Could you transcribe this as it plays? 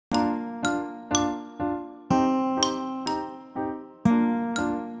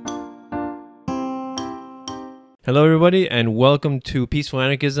Hello, everybody, and welcome to Peaceful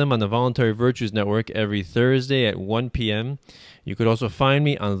Anarchism on the Voluntary Virtues Network every Thursday at 1 p.m. You could also find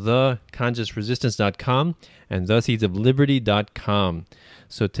me on theconsciousresistance.com and theseedsofliberty.com.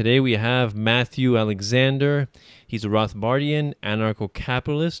 So today we have Matthew Alexander. He's a Rothbardian,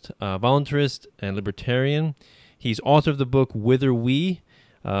 Anarcho-Capitalist, Voluntarist, and Libertarian. He's author of the book Whither We,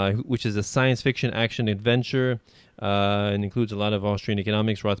 which is a science fiction action adventure and includes a lot of Austrian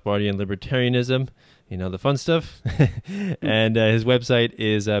economics, Rothbardian libertarianism, you know, the fun stuff. And his website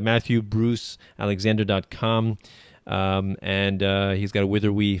is matthewbrucealexander.com. And he's got a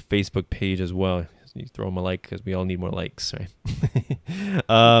Whither We Facebook page as well. You throw him a like because we all need more likes, right?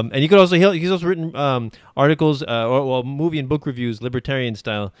 And you could also he's also written articles or movie and book reviews, libertarian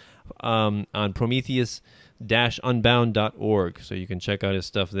style, on Prometheus-unbound.org. So you can check out his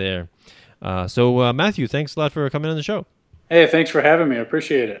stuff there. So Matthew, thanks a lot for coming on the show. Hey, thanks for having me. I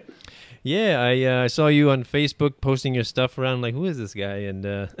appreciate it. Yeah, I saw you on Facebook posting your stuff around, like, who is this guy? And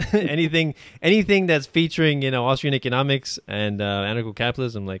anything that's featuring, you know, Austrian economics and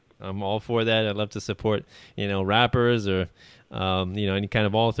anarcho-capitalism, like, I'm all for that. I'd love to support, you know, rappers or, you know, any kind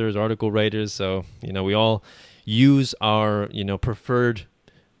of authors, article writers. So, you know, we all use our, you know, preferred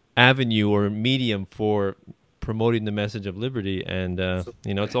avenue or medium for promoting the message of liberty. And,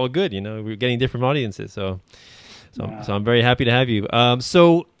 you know, it's all good. You know, we're getting different audiences. So I'm very happy to have you.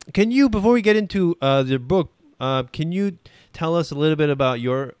 So can you, before we get into the book, can you tell us a little bit about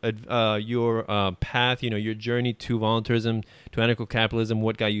your path, you know, your journey to voluntarism, to anarcho-capitalism,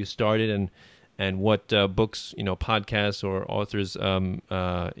 what got you started, and what books, you know, podcasts or authors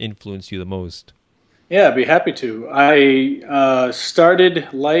influenced you the most? Yeah, I'd be happy to. I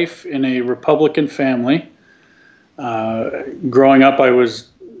started life in a Republican family. Growing up, I was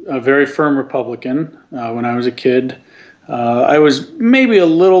a very firm Republican when I was a kid. I was maybe a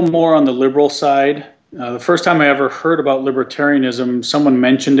little more on the liberal side. The first time I ever heard about libertarianism, someone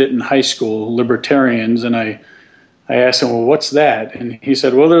mentioned it in high school, libertarians, and I asked him, well, what's that? And he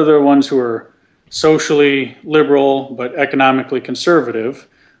said, well, they're the ones who are socially liberal but economically conservative,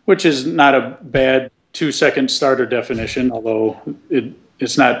 which is not a bad 2-second starter definition, although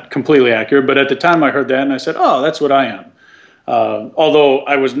it's not completely accurate. But at the time I heard that and I said, oh, that's what I am. Although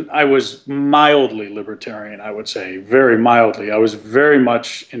I was mildly libertarian, I would say, very mildly. I was very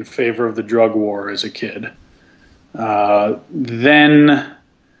much in favor of the drug war as a kid. Then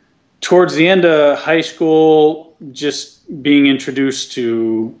towards the end of high school, just being introduced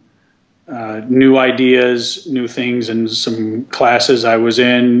to new ideas, new things, and some classes I was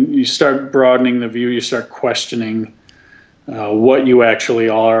in, you start broadening the view, you start questioning what you actually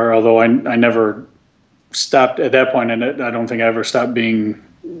are, although I never stopped at that point, and I don't think I ever stopped being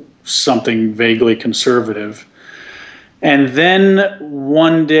something vaguely conservative. And then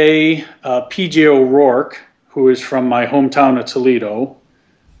one day, P.J. O'Rourke, who is from my hometown of Toledo,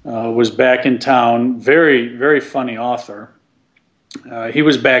 was back in town. Very, very funny author. He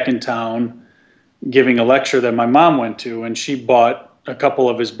was back in town giving a lecture that my mom went to, and she bought a couple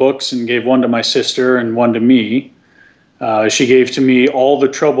of his books and gave one to my sister and one to me. She gave to me All the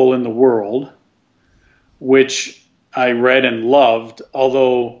Trouble in the World, which I read and loved,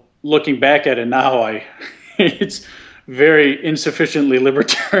 although looking back at it now, it's very insufficiently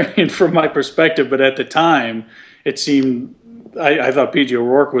libertarian from my perspective, but at the time, it seemed, I thought P.J.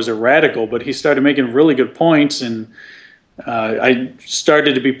 O'Rourke was a radical, but he started making really good points, and I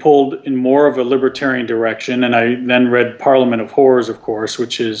started to be pulled in more of a libertarian direction, and I then read Parliament of Horrors, of course,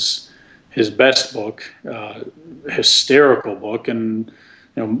 which is his best book, hysterical book, and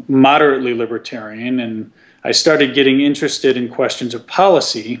you know, moderately libertarian, and I started getting interested in questions of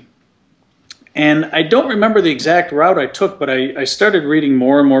policy. And I don't remember the exact route I took, but I started reading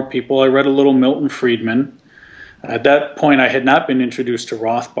more and more people. I read a little Milton Friedman. At that point, I had not been introduced to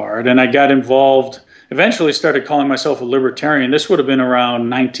Rothbard, and I got involved, eventually started calling myself a libertarian. This would have been around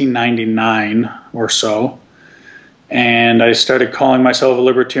 1999 or so. And I started calling myself a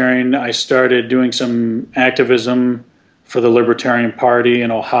libertarian. I started doing some activism for the Libertarian Party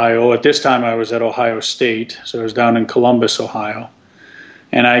in Ohio. At this time, I was at Ohio State, so I was down in Columbus, Ohio.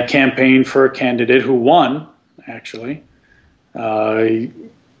 And I campaigned for a candidate who won, actually. And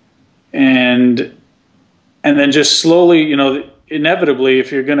then just slowly, you know, inevitably,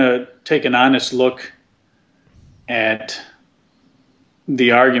 if you're going to take an honest look at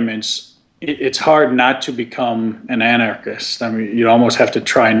the arguments, it's hard not to become an anarchist. I mean, you almost have to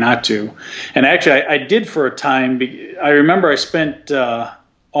try not to. And actually, I did for a time. I remember I spent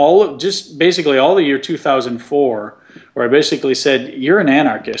basically all the year 2004, where I basically said, you're an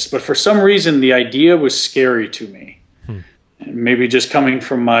anarchist. But for some reason, the idea was scary to me. And maybe just coming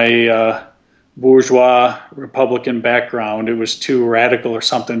from my bourgeois Republican background. It was too radical or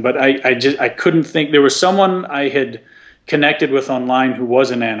something. But I couldn't think. There was someone I had connected with online who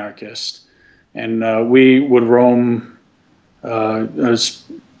was an anarchist, and we would roam a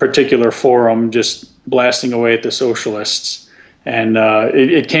particular forum, just blasting away at the socialists. And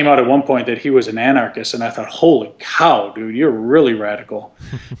it came out at one point that he was an anarchist, and I thought, holy cow, dude, you're really radical.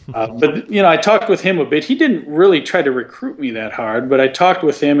 But, you know, I talked with him a bit. He didn't really try to recruit me that hard, but I talked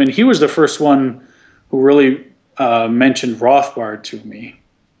with him, and he was the first one who really mentioned Rothbard to me.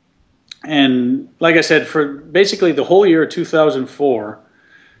 And like I said, for basically the whole year of 2004,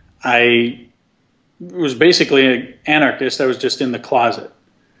 I was basically an anarchist. I was just in the closet.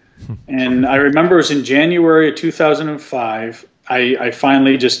 And I remember it was in January of 2005, I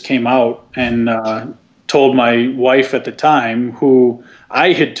finally just came out and told my wife at the time, who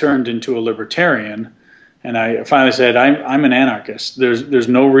I had turned into a libertarian, and I finally said, I'm an anarchist. There's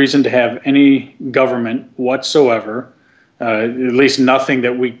no reason to have any government whatsoever, at least nothing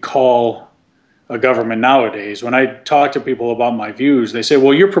that we call a government nowadays. When I talk to people about my views, they say,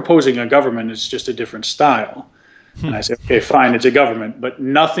 well, you're proposing a government, it's just a different style. And I say, okay, fine, it's a government, but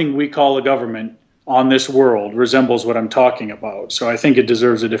nothing we call a government on this world resembles what I'm talking about. So I think it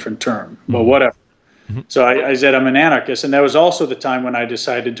deserves a different term, but whatever. So I said I'm an anarchist, and that was also the time when I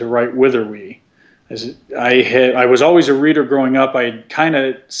decided to write Whither We. I was always a reader growing up. I had kind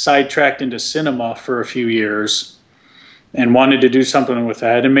of sidetracked into cinema for a few years and wanted to do something with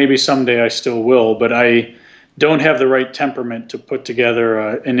that, and maybe someday I still will, but I don't have the right temperament to put together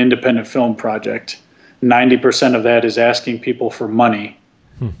an independent film project. 90% of that is asking people for money,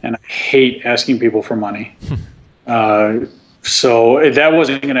 and I hate asking people for money. So that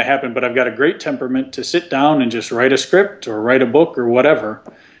wasn't going to happen, but I've got a great temperament to sit down and just write a script or write a book or whatever.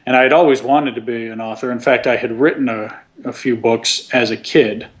 And I had always wanted to be an author. In fact, I had written a few books as a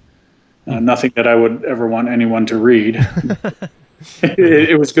kid, nothing that I would ever want anyone to read.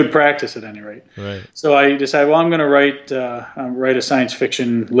 It was good practice at any rate. Right. So I decided, well, I'm going to write a science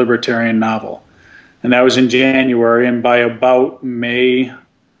fiction libertarian novel. And that was in January, and by about May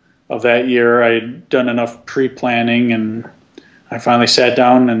of that year, I had done enough pre-planning, and I finally sat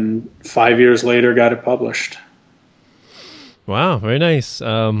down, and 5 years later got it published. Wow, very nice. You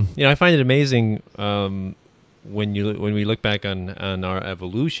know, I find it amazing when we look back on our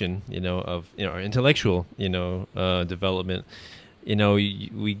evolution, you know, of our intellectual, development. You know,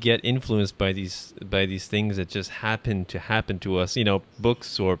 we get influenced by these things that just happen to us. You know,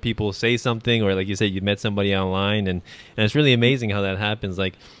 books or people say something, or like you said, you met somebody online, and it's really amazing how that happens.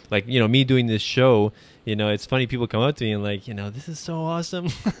 Like me doing this show. You know, it's funny, people come up to me and like, this is so awesome.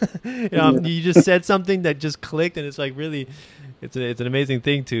 You just said something that just clicked, and it's like really, it's an amazing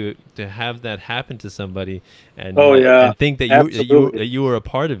thing to have that happen to somebody, and and think that you were a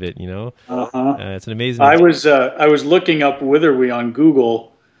part of it. It's an amazing. I was looking up Whither We on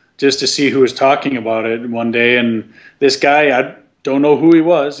Google just to see who was talking about it one day, and this guy, I don't know who he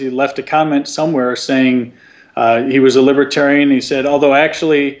was. He left a comment somewhere saying he was a libertarian. He said, although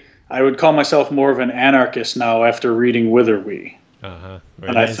actually I would call myself more of an anarchist now after reading Whither We. And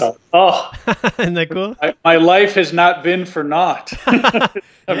nice. I thought, oh, isn't that cool? My life has not been for naught. I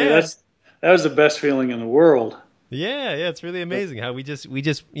mean, that was the best feeling in the world. Yeah, it's really amazing how we just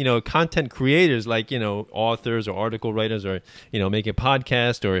content creators, like authors or article writers, or make a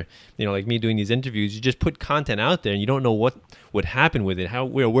podcast, or like me doing these interviews. You just put content out there, and you don't know what would happen with it,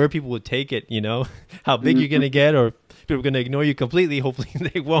 where people would take it, how big you're gonna get, or people are gonna ignore you completely. Hopefully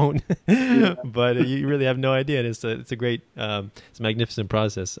they won't, but you really have no idea. And it's a great, it's a magnificent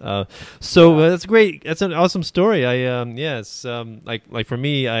process. So that's great. That's an awesome story. It's like for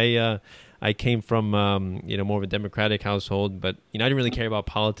me, I came from more of a democratic household, but I didn't really care about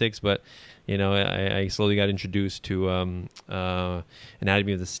politics. But I slowly got introduced to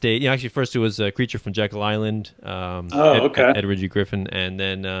Anatomy of the State. Actually, first it was Creature from Jekyll Island, Edward G. Griffin, and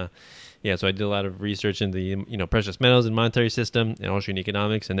then so I did a lot of research in the precious metals and monetary system and Austrian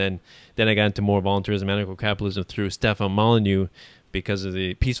economics, and then I got into more voluntarism, anarcho-capitalism through Stefan Molyneux. Because of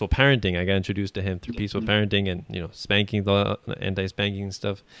the peaceful parenting, I got introduced to him through peaceful parenting and spanking, the anti-spanking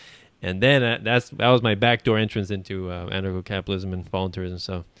stuff. And then that was my backdoor entrance into anarcho-capitalism and voluntarism.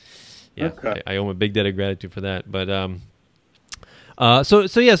 So, I owe him a big debt of gratitude for that. But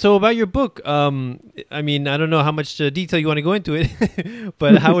so about your book, I mean, I don't know how much detail you want to go into it,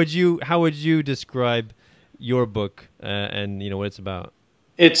 but how would you describe your book and what it's about?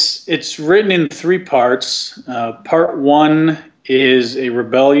 It's written in 3 parts. Part 1 is a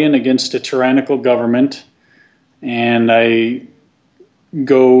rebellion against a tyrannical government, and I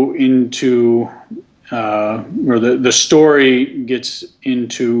go into or the story gets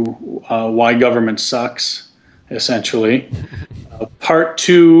into why government sucks, essentially. Part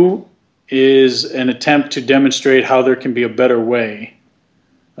 2 is an attempt to demonstrate how there can be a better way,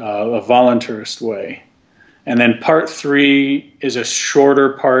 a voluntarist way. And then part 3 is a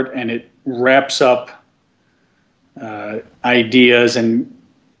shorter part, and it wraps up ideas, and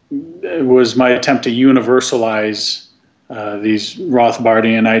it was my attempt to universalize these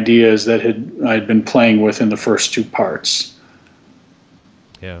Rothbardian ideas that I'd been playing with in the first 2 parts.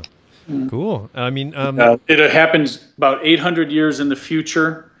 Yeah, cool. I mean, it happens about 800 years in the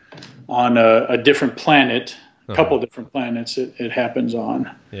future on a different planet, a couple different planets it happens on.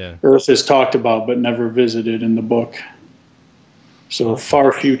 Yeah. Earth is talked about but never visited in the book. So a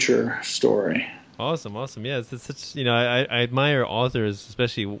far future story. Awesome. Yeah, it's such, I admire authors,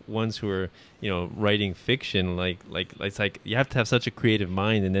 especially ones who are, writing fiction. Like it's like you have to have such a creative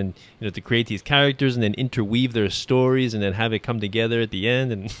mind, and then to create these characters and then interweave their stories and then have it come together at the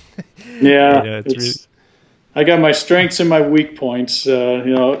end. And yeah, I got my strengths and my weak points.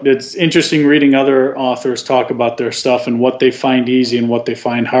 It's interesting reading other authors talk about their stuff and what they find easy and what they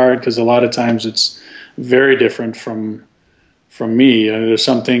find hard, because a lot of times it's very different from me. There's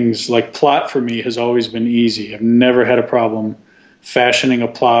some things like plot for me has always been easy. I've never had a problem fashioning a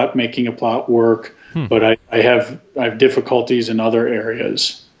plot, making a plot work, but I have difficulties in other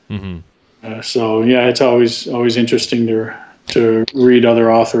areas. So yeah, it's always interesting to read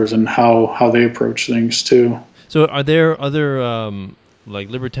other authors and how they approach things too. So are there other like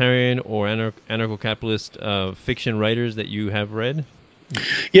libertarian or anarcho-capitalist fiction writers that you have read?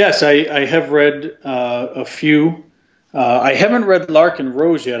 Yes, I have read a few. I haven't read Larkin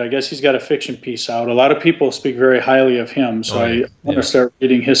Rose yet. I guess he's got a fiction piece out. A lot of people speak very highly of him, so I want to start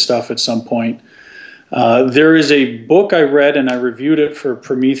reading his stuff at some point. There is a book I read, and I reviewed it for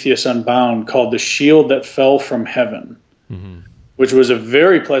Prometheus Unbound, called The Shield That Fell from Heaven, which was a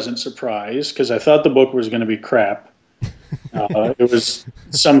very pleasant surprise, because I thought the book was going to be crap. It was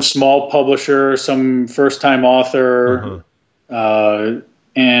some small publisher, some first-time author,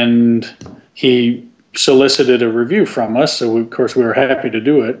 and he solicited a review from us, so of course we were happy to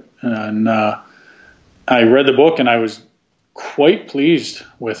do it. And I read the book, and I was quite pleased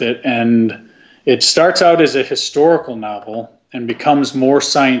with it. And it starts out as a historical novel and becomes more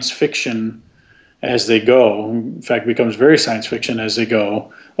science fiction as they go. In fact, becomes very science fiction as they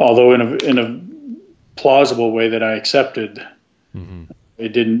go, although in a plausible way that I accepted.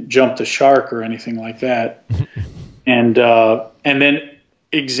 It didn't jump the shark or anything like that. And then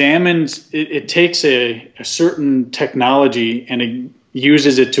examines, it takes a certain technology and it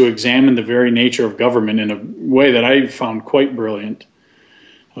uses it to examine the very nature of government in a way that I found quite brilliant.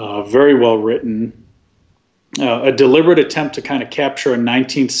 Very well written. A deliberate attempt to kind of capture a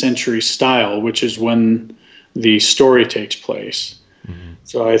 19th century style, which is when the story takes place.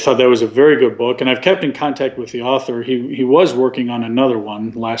 So I thought that was a very good book, and I've kept in contact with the author. He was working on another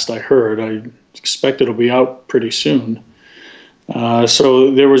one, last I heard. I expect it'll be out pretty soon.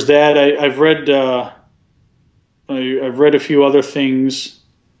 So there was that. I've read a few other things.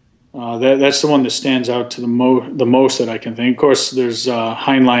 That's the one that stands out to the most that I can think. Of course, there's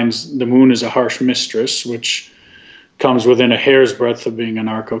Heinlein's "The Moon is a Harsh Mistress," which comes within a hair's breadth of being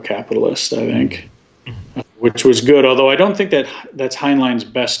anarcho-capitalist, I think, which was good. Although I don't think that's Heinlein's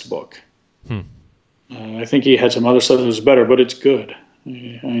best book. I think he had some other stuff that was better, but it's good.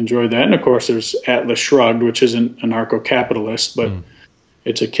 I enjoyed that. And of course, there's Atlas Shrugged, which isn't anarcho-capitalist, but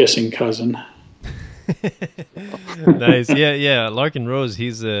it's a kissing cousin. Nice. Yeah. Larkin Rose,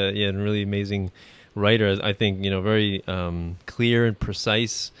 he's a really amazing writer. I think, very clear and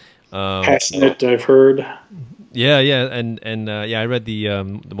precise. Passionate, I've heard. Yeah, and I read the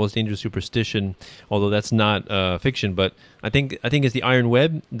Most Dangerous Superstition, although that's not fiction, but I think it's the Iron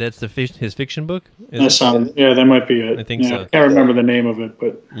Web. That's his fiction book. That might be it. I think so. I can't remember the name of it,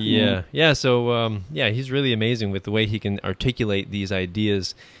 but yeah. So he's really amazing with the way he can articulate these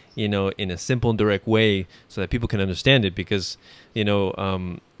ideas, in a simple and direct way, so that people can understand it. Because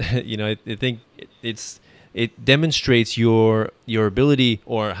I think it demonstrates your ability,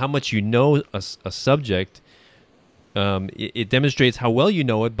 or how much you know a subject. It demonstrates how well you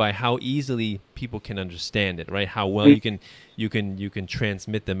know it by how easily people can understand it, right? How well you can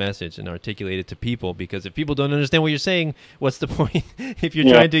transmit the message and articulate it to people. Because if people don't understand what you're saying, what's the point? If you're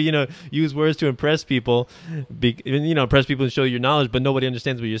trying to use words to impress people, impress people and show your knowledge, but nobody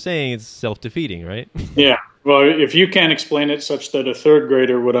understands what you're saying, it's self-defeating, right? Yeah. Well, if you can't explain it such that a third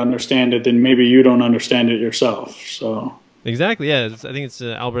grader would understand it, then maybe you don't understand it yourself. So exactly. Yeah. I think it's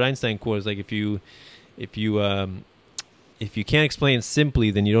Albert Einstein quote. It's like if you can't explain it simply,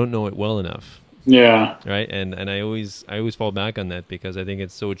 then you don't know it well enough. Yeah. Right. And I always fall back on that because I think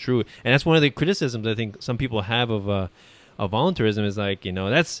it's so true. And that's one of the criticisms I think some people have of voluntarism is like,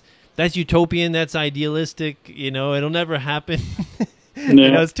 that's utopian, that's idealistic, it'll never happen.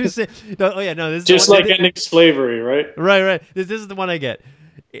 Yeah. It's too no, oh yeah, no, this is just like ending slavery, right? Right. This is the one I get.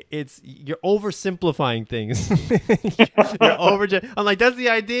 You're oversimplifying things. I'm like, that's the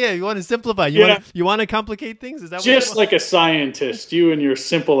idea. You want to simplify. You want to complicate things. Is that just like a scientist? You and your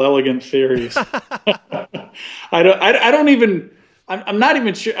simple, elegant theories. I'm not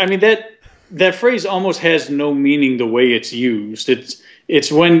even sure. I mean, that phrase almost has no meaning the way it's used.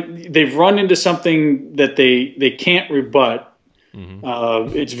 It's when they've run into something that they can't rebut.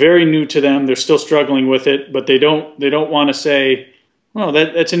 Mm-hmm. It's very new to them. They're still struggling with it, but they don't want to say, "Well,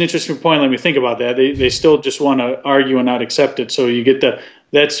 that's an interesting point. Let me think about that." They still just want to argue and not accept it. So you get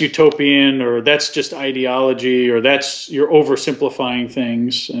that's utopian, or that's just ideology, or you're oversimplifying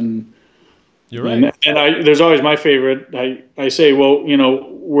things. And you're right. And there's always my favorite. I say, well,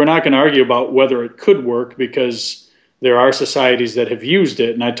 we're not going to argue about whether it could work because there are societies that have used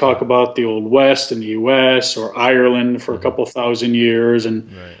it. And I talk about the Old West in the U.S. or Ireland for a couple thousand years, and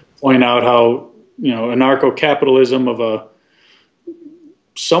point out how anarcho-capitalism of a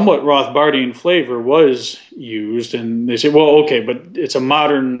somewhat Rothbardian flavor was used. And they say, well, okay, but it's a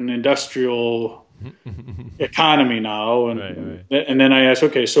modern industrial economy now. And then I ask,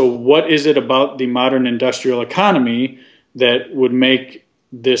 okay, so what is it about the modern industrial economy that would make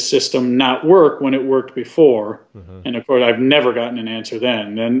this system not work when it worked before? And of course, I've never gotten an answer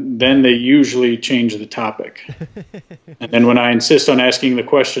then they usually change the topic. And then when I insist on asking the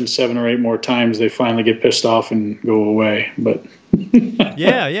question 7 or 8 more times, they finally get pissed off and go away. But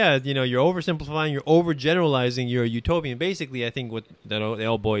yeah, you're oversimplifying, you're overgeneralizing, you're a utopian. Basically, I think what they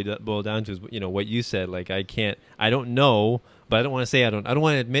all boil down to is what you said. Like, I don't know, but I don't want to say I don't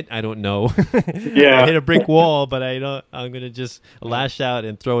want to admit I don't know. Yeah. I hit a brick wall, but I'm gonna just lash out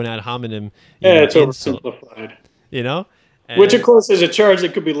and throw an ad hominem. It's oversimplified. Which, of course, is a charge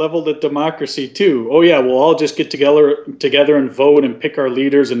that could be leveled at democracy, too. Oh, yeah, we'll all just get together and vote and pick our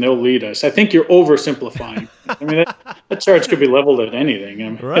leaders, and they'll lead us. I think you're oversimplifying. I mean, that charge could be leveled at anything. I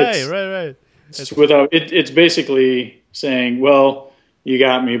mean, right. It's basically saying, well, you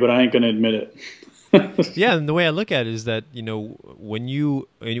got me, but I ain't going to admit it. Yeah, and the way I look at it is that when you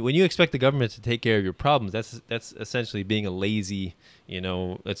expect the government to take care of your problems, that's essentially being a lazy,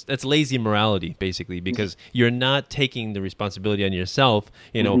 that's lazy morality, basically, because you're not taking the responsibility on yourself.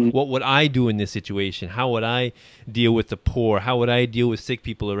 What would I do in this situation? How would I deal with the poor? How would I deal with sick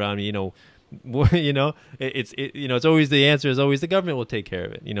people around me? It's always, the answer is always the government will take care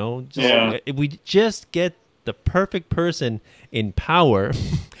of it. If we just get the perfect person in power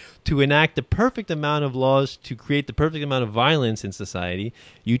to enact the perfect amount of laws to create the perfect amount of violence in society,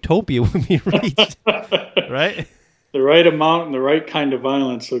 utopia would be reached. Right? The right amount and the right kind of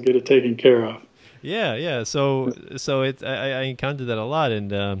violence will get it taken care of. Yeah. So I encountered that a lot,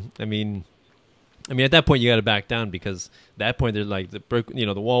 and I mean, at that point you got to back down, because at that point they're like the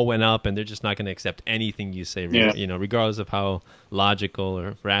wall went up, and they're just not going to accept anything you say, regardless of how logical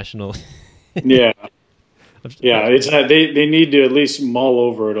or rational. Yeah. Yeah, they need to at least mull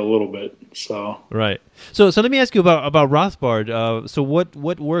over it a little bit. So right. So let me ask you about Rothbard. So what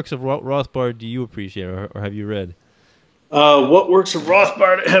works of Rothbard do you appreciate or have you read? What works of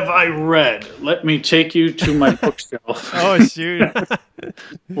Rothbard have I read? Let me take you to my bookshelf. Oh, shoot.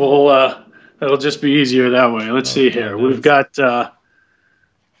 Well, it'll just be easier that way. Let's see here. Nice. We've got,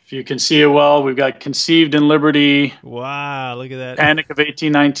 if you can see it well, we've got Conceived in Liberty. Wow, look at that. Panic of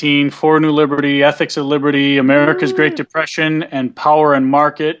 1819, For New Liberty, Ethics of Liberty, America's Great Depression, and Power and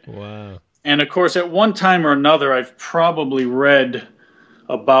Market. Wow. And, of course, at one time or another, I've probably read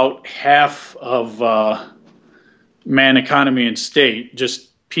about half of Man, Economy, and State, just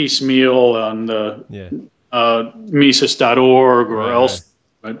piecemeal on the Mises.org or else.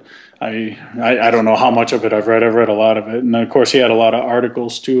 But I don't know how much of it I've read. I've read a lot of it. And, of course, he had a lot of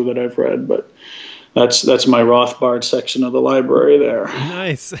articles, too, that I've read. But that's my Rothbard section of the library there.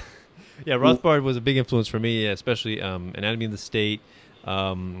 Nice. Yeah, Rothbard was a big influence for me, especially Anatomy of the State,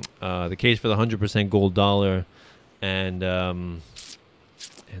 The Case for the 100% Gold Dollar, and then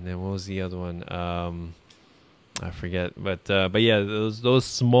what was the other one? I forget. But yeah, those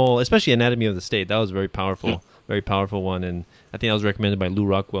small, especially Anatomy of the State, that was very powerful. Very powerful one, and I think that was recommended by Lou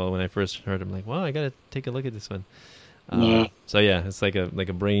Rockwell when I first heard him. Like, wow, I gotta take a look at this one. So yeah, it's like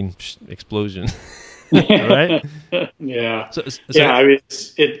a brain explosion, right? Yeah. So I mean,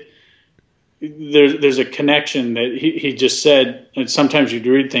 there's a connection that he just said, and sometimes you'd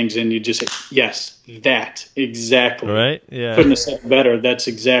read things and you just say, yes, that exactly, right? Yeah, couldn't have said it better. That's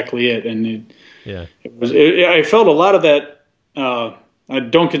exactly it, and Yeah. I felt a lot of that. I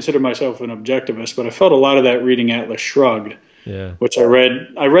don't consider myself an objectivist, but I felt a lot of that reading Atlas Shrugged, Yeah. which I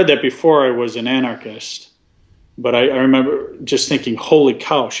read. I read that before I was an anarchist, but I remember just thinking, "Holy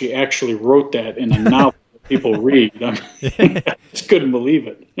cow! She actually wrote that in a novel that people read." I just couldn't believe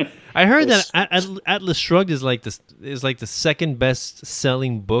it. I heard that Atlas Shrugged is like the second best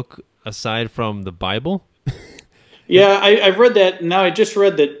selling book aside from the Bible. Yeah, I've read that. Now I just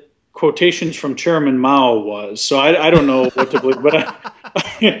read that quotations from Chairman Mao was. So I don't know what to believe, but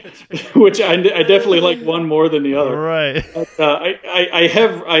which I definitely like one more than the other. Right. But, I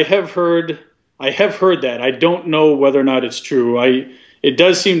have heard that. I don't know whether or not it's true. It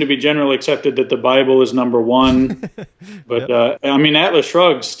does seem to be generally accepted that the Bible is number one, but yep. I mean, Atlas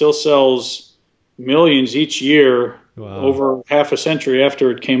Shrugged still sells millions each year. Wow. Over half a century after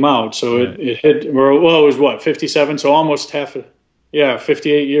it came out. So right. it hit, well, it was what, 57? So almost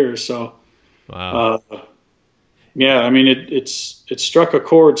 58 years. So, wow. Yeah, I mean, it struck a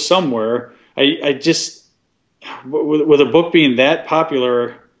chord somewhere. I just, with a book being that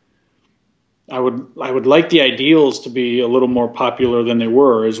popular, I would like the ideals to be a little more popular than they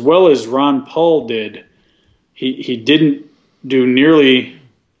were, as well as Ron Paul did. He didn't do nearly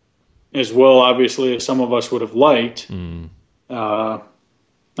as well, obviously, as some of us would have liked. I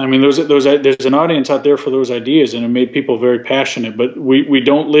mean, there's an audience out there for those ideas, and it made people very passionate. But we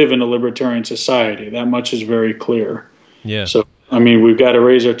don't live in a libertarian society. That much is very clear. Yeah. So, I mean, we've got to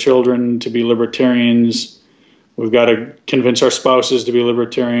raise our children to be libertarians. We've got to convince our spouses to be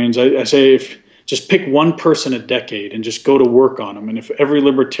libertarians. I say, just pick one person a decade and just go to work on them. And if every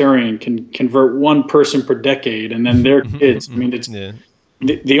libertarian can convert one person per decade, and then their kids, I mean, it's. Yeah.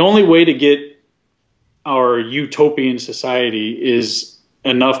 The only way to get our utopian society is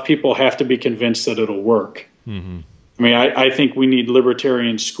enough people have to be convinced that it'll work. Mm-hmm. I mean, I think we need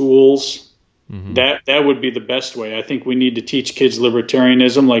libertarian schools. Mm-hmm. That would be the best way. I think we need to teach kids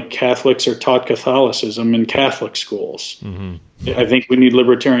libertarianism like Catholics are taught Catholicism in Catholic schools. Mm-hmm. I think we need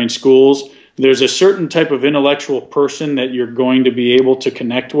libertarian schools. There's a certain type of intellectual person that you're going to be able to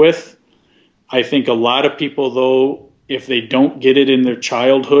connect with. I think a lot of people, though, if they don't get it in their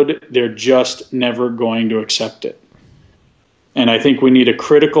childhood, they're just never going to accept it. And I think we need a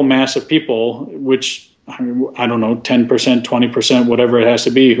critical mass of people, which, I don't know, 10%, 20%, whatever it has to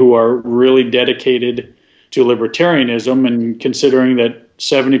be, who are really dedicated to libertarianism, and considering that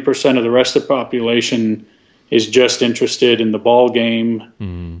 70% of the rest of the population is just interested in the ball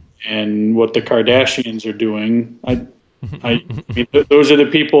game and what the Kardashians are doing. I mean, those are the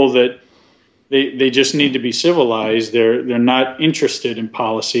people that They just need to be civilized. They're not interested in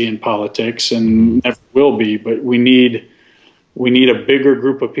policy and politics, and never will be. But we need a bigger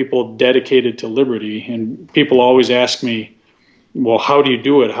group of people dedicated to liberty. And people always ask me, "Well, how do you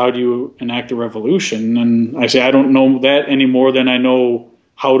do it? How do you enact a revolution?" And I say, I don't know that any more than I know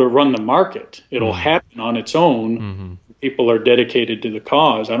how to run the market. It'll happen on its own. Mm-hmm. People are dedicated to the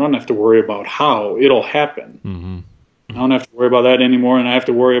cause. I don't have to worry about how. It'll happen. Mm-hmm. I don't have to worry about that anymore, and I have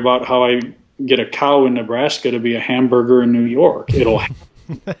to worry about how I get a cow in Nebraska to be a hamburger in New York. It'll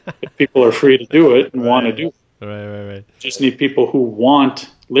happen if people are free to do it and want to do it. Right. Just need people who want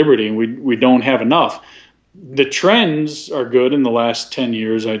liberty, and we don't have enough. The trends are good in the last 10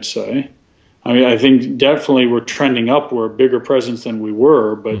 years, I'd say. I mean, I think definitely we're trending up. We're a bigger presence than we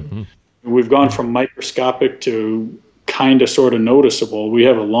were, but we've gone from microscopic to kind of sort of noticeable. We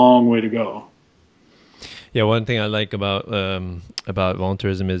have a long way to go. Yeah, one thing I like about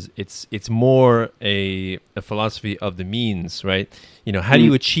voluntarism is it's more a philosophy of the means, right? You know, how do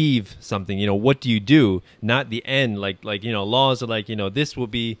you achieve something? You know, what do you do? Not the end. Like you know, laws are like, you know, this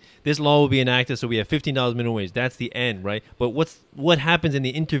law will be enacted, so we have $15 minimum wage. That's the end, right? But what happens in the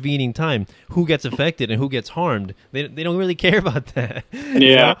intervening time? Who gets affected and who gets harmed? They don't really care about that. Yeah.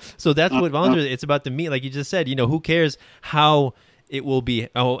 You know? So that's what voluntarism. It's about the mean. Like you just said, you know, who cares how it will be,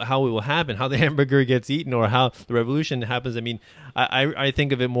 how it will happen, how the hamburger gets eaten, or how the revolution happens. I mean, I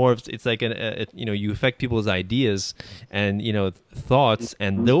think of it more of, it's like you know, you affect people's ideas and, you know, thoughts,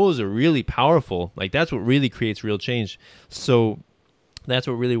 and those are really powerful. Like that's what really creates real change. So that's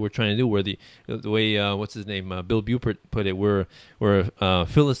what really we're trying to do. Where the way what's his name, Bill Buford put it, we're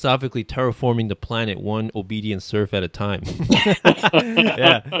philosophically terraforming the planet one obedient serf at a time.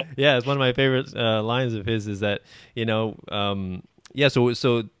 yeah, it's one of my favorite lines of his, is that, you know, yeah,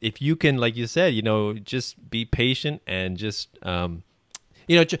 so if you can, like you said, you know, just be patient and just, you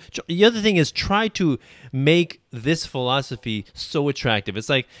know, the other thing is try to make this philosophy so attractive. It's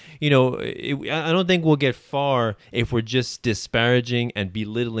like, you know, I don't think we'll get far if we're just disparaging and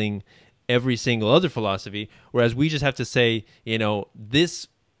belittling every single other philosophy, whereas we just have to say, you know, this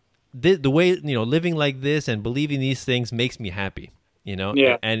the way, living like this and believing these things makes me happy,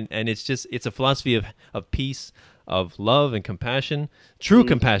 Yeah. and it's a philosophy of peace, of love and compassion, true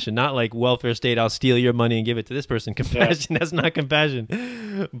compassion, not like welfare state, I'll steal your money and give it to this person compassion. That's not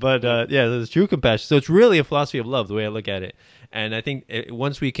compassion. But there's true compassion. So it's really a philosophy of love, the way I look at it. And I think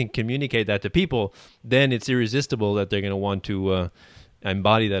once we can communicate that to people, then it's irresistible that they're going to want to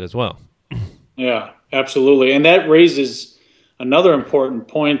embody that as well. Yeah, absolutely. And that raises another important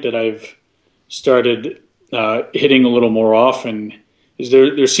point that I've started hitting a little more often, is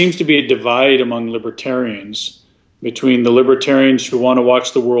there seems to be a divide among libertarians between the libertarians who want to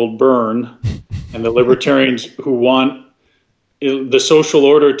watch the world burn and the libertarians who want the social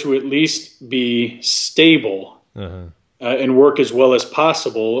order to at least be stable and work as well as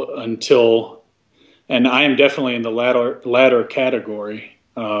possible until, and I am definitely in the latter category.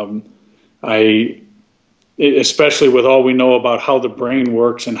 Especially with all we know about how the brain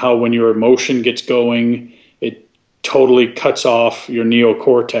works and how when your emotion gets going, it totally cuts off your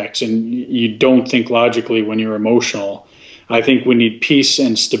neocortex and you don't think logically when you're emotional. I think we need peace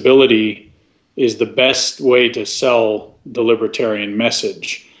and stability is the best way to sell the libertarian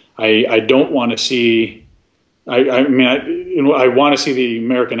message. I don't want to see, I want to see the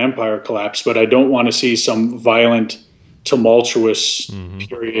American empire collapse, but I don't want to see some violent, tumultuous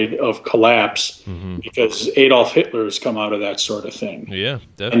period of collapse because Adolf Hitler has come out of that sort of thing. Yeah,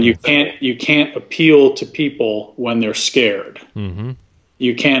 definitely. And you can't appeal to people when they're scared.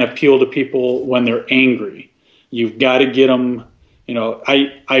 You can't appeal to people when they're angry. You've got to get them.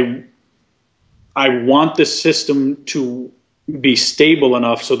 I want the system to be stable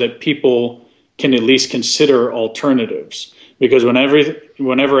enough so that people can at least consider alternatives. Because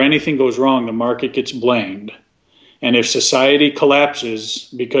whenever anything goes wrong, the market gets blamed. And if society collapses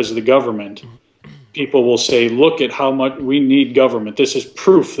because of the government, people will say, look at how much we need government. This is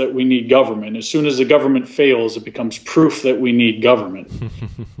proof that we need government. As soon as the government fails, it becomes proof that we need government.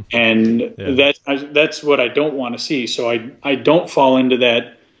 And that's what I don't want to see. So I don't fall into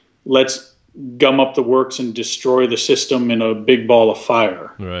that, let's gum up the works and destroy the system in a big ball of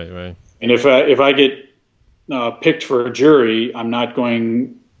fire. Right. And if I get picked for a jury, I'm not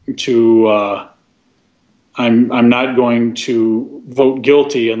going to... I'm not going to vote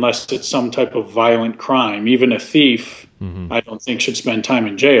guilty unless it's some type of violent crime. Even a thief, I don't think should spend time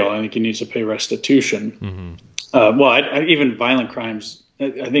in jail. I think he needs to pay restitution. Even violent crimes,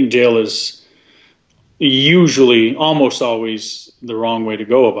 I think jail is usually, almost always, the wrong way to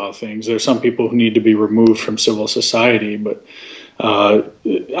go about things. There are some people who need to be removed from civil society, but so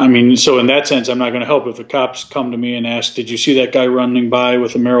in that sense, I'm not going to help if the cops come to me and ask, did you see that guy running by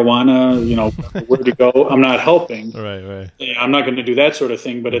with a marijuana? Where'd he go? I'm not helping. Right. I'm not going to do that sort of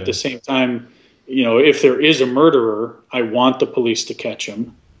thing. But at the same time, if there is a murderer, I want the police to catch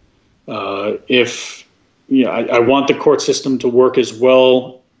him. I want the court system to work as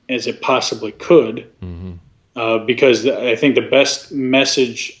well as it possibly could, because I think the best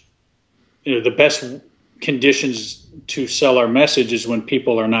message, the best conditions to sell our message is when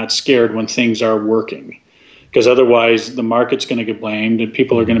people are not scared when things are working, because otherwise the market's going to get blamed and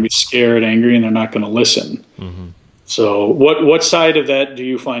people are going to be scared, angry, and they're not going to listen. So what side of that do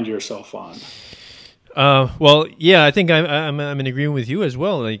you find yourself on? Well, yeah, I think I'm in agreement with you as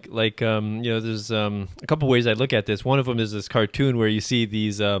well. There's a couple ways I look at this. One of them is this cartoon where you see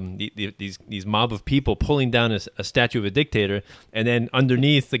these mob of people pulling down a statue of a dictator, and then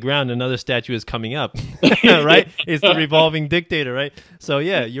underneath the ground another statue is coming up. Right? It's the revolving dictator, right? So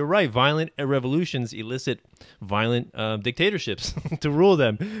yeah, you're right. Violent revolutions elicit violent dictatorships to rule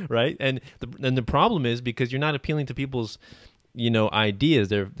them, right? And the problem is because you're not appealing to people's ideas,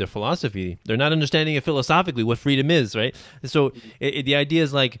 their philosophy. They're not understanding it philosophically, what freedom is, right? So the idea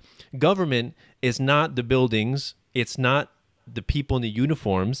is like government is not the buildings, it's not the people in the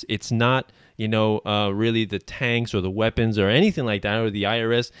uniforms, it's not, really the tanks or the weapons or anything like that, or the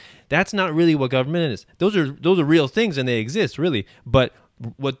IRS. That's not really what government is. Those are real things and they exist, really. But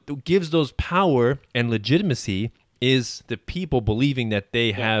what gives those power and legitimacy is the people believing that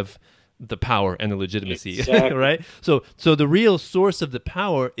they have the power and the legitimacy. Exactly. Right? So the real source of the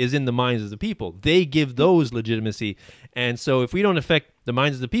power is in the minds of the people. They give those legitimacy. And so if we don't affect the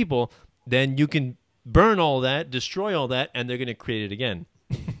minds of the people, then you can burn all that, destroy all that, and they're going to create it again.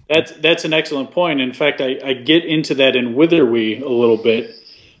 That's an excellent point. In fact, I get into that in Witherwee a little bit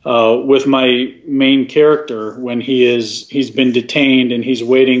with my main character when he's been detained and he's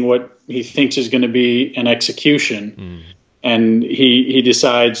waiting what he thinks is going to be an execution. And he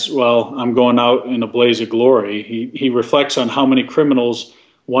decides, well, I'm going out in a blaze of glory. He reflects on how many criminals,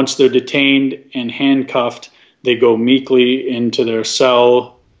 once they're detained and handcuffed, they go meekly into their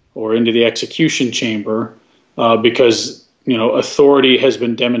cell or into the execution chamber because authority has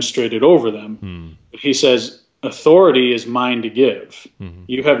been demonstrated over them. He says authority is mine to give.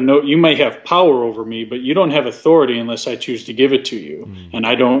 You may have power over me, but you don't have authority unless I choose to give it to you, and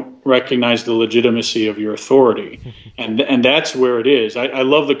I don't recognize the legitimacy of your authority. and that's where it is. I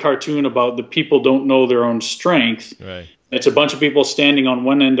love the cartoon about the people don't know their own strength. Right. It's a bunch of people standing on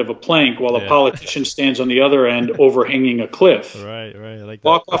one end of a plank while a politician stands on the other end overhanging a cliff. Right. I like that.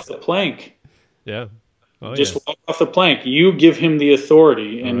 Walk off the plank. Yeah. Just walk off the plank. You give him the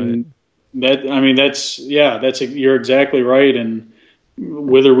authority, and you're exactly right. And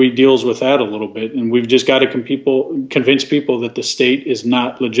Witherby deals with that a little bit, and we've just got to convince people that the state is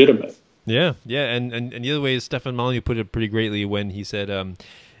not legitimate. Yeah, and the other way is Stefan Molyneux put it pretty greatly when he said,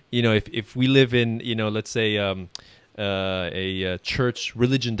 if we live in, let's say a church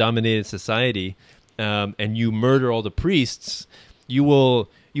religion dominated society, and you murder all the priests, you will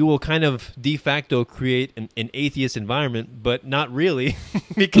kind of de facto create an atheist environment, but not really,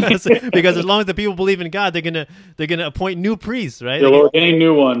 because as long as the people believe in God, they're gonna appoint new priests, right? They'll ordain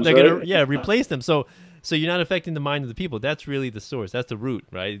new ones. They're gonna replace them. So you're not affecting the mind of the people. That's really the source. That's the root,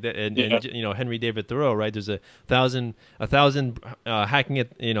 right? And Henry David Thoreau, right? There's a thousand hacking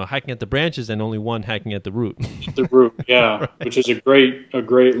at the branches and only one hacking at the root. The root, yeah, right. Which is a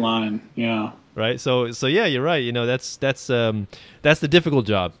great line, yeah. Right. So yeah, you're right. That's the difficult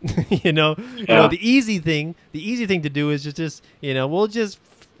job. The easy thing to do is just we'll just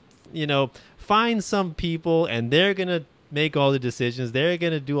find some people and they're gonna make all the decisions. They're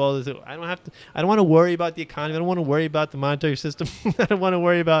gonna do all this. I don't want to worry about the economy. I don't want to worry about the monetary system. I don't want to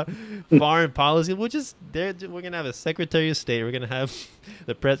worry about foreign policy. We're gonna have a Secretary of State. We're gonna have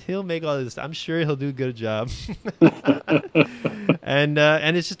the president. He'll make all this. I'm sure he'll do a good job. And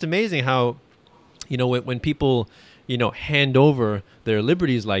it's just amazing how, when people, hand over their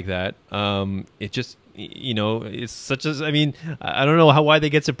liberties like that, it just, it's such as, I don't know why they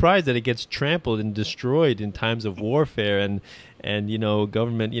get surprised that it gets trampled and destroyed in times of warfare and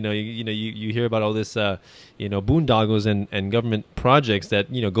government, you hear about all this, boondoggles and government projects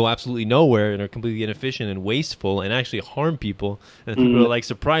that, go absolutely nowhere and are completely inefficient and wasteful and actually harm people. And people are like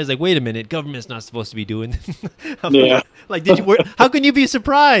surprised, like, wait a minute, government's not supposed to be doing this. Like, how can you be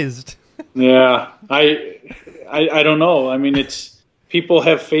surprised? Yeah, I don't know. It's people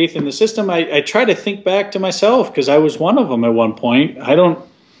have faith in the system. I try to think back to myself because I was one of them at one point. I don't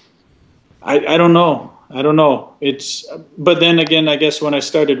know. But then again, I guess when I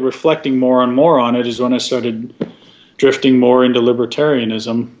started reflecting more and more on it is when I started drifting more into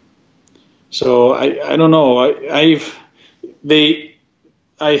libertarianism. So I don't know. I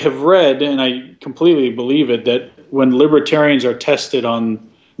have read, and I completely believe it, that when libertarians are tested on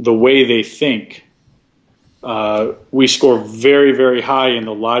the way they think, we score very, very high in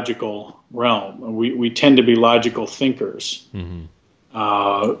the logical realm. We tend to be logical thinkers.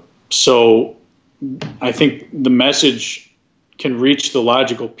 So I think the message can reach the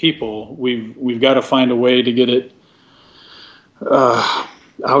logical people. We've got to find a way to get it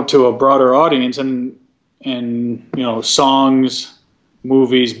out to a broader audience, and songs,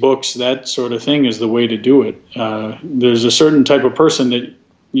 movies, books, that sort of thing is the way to do it. There's a certain type of person that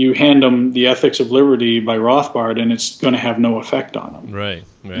you hand them The Ethics of Liberty by Rothbard, and it's going to have no effect on them. Right.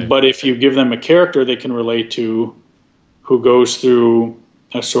 But if you give them a character they can relate to, who goes through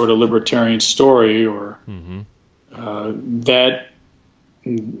a sort of libertarian story, or that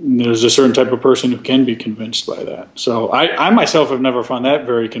there's a certain type of person who can be convinced by that. So I myself have never found that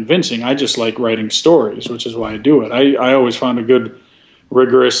very convincing. I just like writing stories, which is why I do it. I always found a good,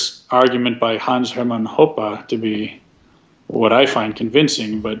 rigorous argument by Hans Hermann Hoppe to be what I find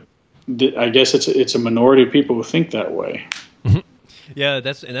convincing, but I guess it's a minority of people who think that way. Yeah,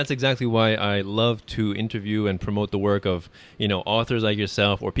 that's exactly why I love to interview and promote the work of authors like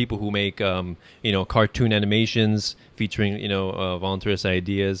yourself, or people who make cartoon animations featuring voluntarist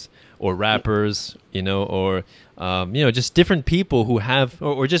ideas, or rappers, or just different people who have,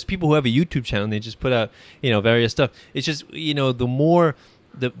 or just people who have a YouTube channel and they just put out various stuff. It's just the more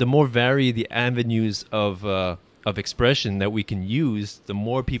varied the avenues of expression that we can use, the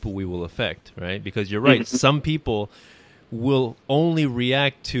more people we will affect, right? Because you're right, some people will only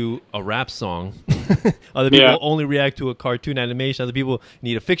react to a rap song. Other people only react to a cartoon animation. Other people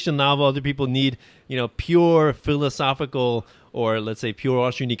need a fiction novel. Other people need, pure philosophical, or let's say pure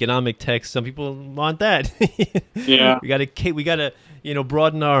Austrian economic text. Some people want that. We gotta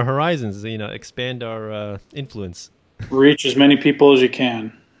broaden our horizons, expand our influence. Reach as many people as you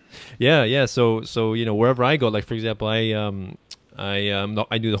can. Yeah. So wherever I go, like for example, I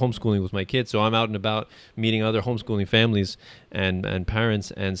I do the homeschooling with my kids, so I'm out and about meeting other homeschooling families and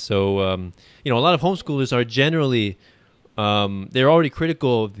parents, and so you know, a lot of homeschoolers are generally they're already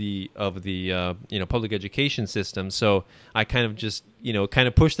critical of the you know, public education system. So I kind of just, you know, kind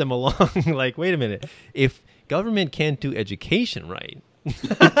of push them along like, wait a minute, if government can't do education right,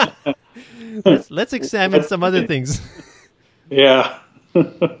 let's examine some other things. Yeah.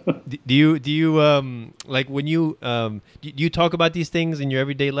 Do you like when you do you talk about these things in your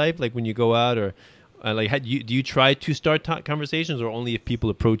everyday life, like when you go out, or like do you try to start conversations, or only if people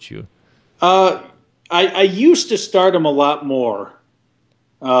approach you? I used to start them a lot more.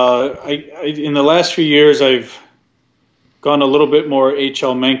 In the last few years, I've gone a little bit more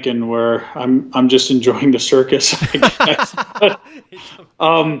H.L. Mencken, where I'm just enjoying the circus, I guess.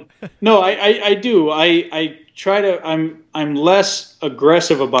 No, I do. I try to. I'm less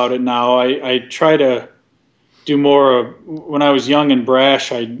aggressive about it now. I try to do more of, when I was young and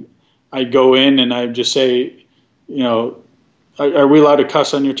brash, I'd go in and I'd just say, you know, are we allowed to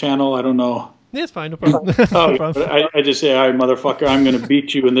cuss on your channel? I don't know. Yeah, it's fine, no problem. No problem. I just say, all right, motherfucker, I'm going to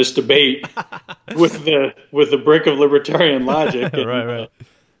beat you in this debate with the brick of libertarian logic. And, right.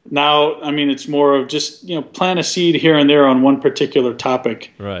 Now, I mean, it's more of just, you know, plant a seed here and there on one particular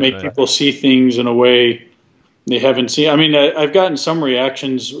topic. Make people see things in a way they haven't seen. I mean, I've gotten some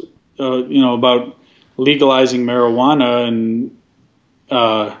reactions, you know, about legalizing marijuana, and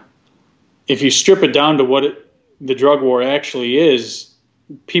if you strip it down to what the drug war actually is,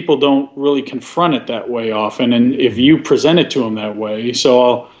 people don't really confront it that way often, and if you present it to them that way,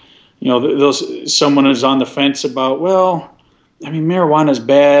 so you know, someone is on the fence about, well, I mean, marijuana is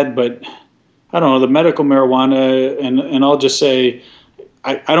bad, but I don't know, the medical marijuana, and I'll just say,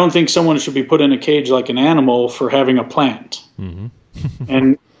 I don't think someone should be put in a cage like an animal for having a plant. Mm-hmm.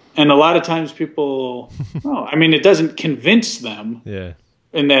 and a lot of times people, oh, I mean, it doesn't convince them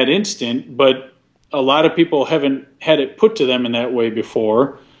in that instant, but a lot of people haven't had it put to them in that way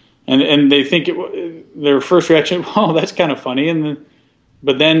before, and they think their first reaction, well, that's kind of funny,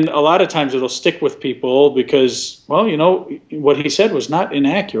 but then a lot of times it'll stick with people because, well, you know, what he said was not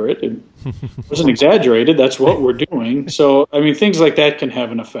inaccurate, it wasn't exaggerated, that's what we're doing. So I mean, things like that can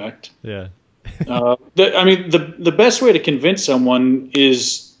have an effect. Yeah. I mean, the best way to convince someone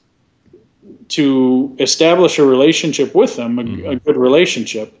is to establish a relationship with them, a good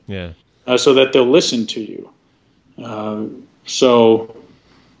relationship. Yeah. So that they'll listen to you. So,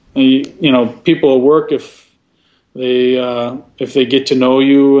 you know, people at work, if they get to know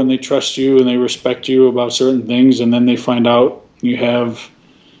you and they trust you and they respect you about certain things, and then they find out you have,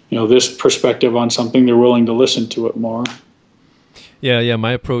 you know, this perspective on something, they're willing to listen to it more. Yeah.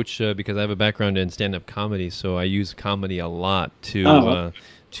 My approach, because I have a background in stand-up comedy, so I use comedy a lot to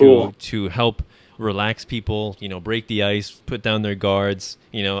help relax people, you know, break the ice, put down their guards.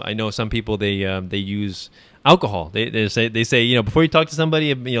 You know, I know some people, they use alcohol. They say, you know, before you talk to somebody,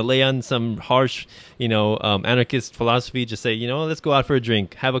 you know, lay on some harsh, you know, anarchist philosophy. Just say, you know, let's go out for a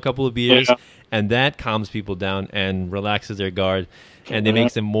drink, have a couple of beers, and that calms people down and relaxes their guard, and it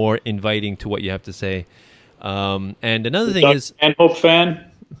makes them more inviting to what you have to say. And another thing is, Stanhope fan.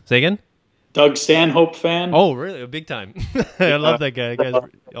 Say again. Doug Stanhope fan. Oh, really? A big time. I love that guy.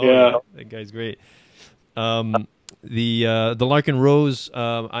 That guy's great. The Larkin Rose,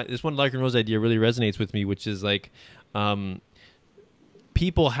 this one Larkin Rose idea really resonates with me, which is like,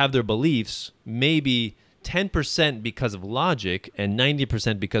 people have their beliefs maybe 10% because of logic and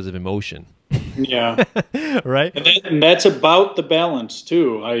 90% because of emotion. Yeah. Right. And that's about the balance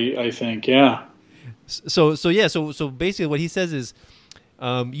too, I think. Yeah. So basically what he says is,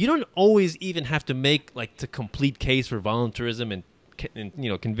 you don't always even have to make like the complete case for voluntarism and you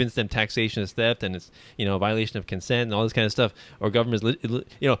know, convince them taxation is theft and it's, you know, a violation of consent and all this kind of stuff, or government's, you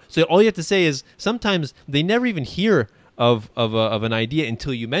know. So all you have to say is sometimes they never even hear of an idea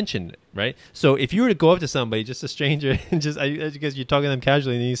until you mention it, right? So if you were to go up to somebody, just a stranger, and just because you're talking to them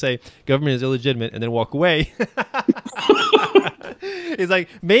casually, and you say government is illegitimate, and then walk away, it's like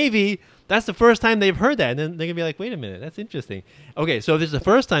maybe that's the first time they've heard that, and then they're gonna be like, "Wait a minute, that's interesting." Okay, so if it's the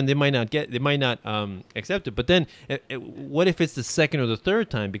first time, they might not accept it. But then, what if it's the second or the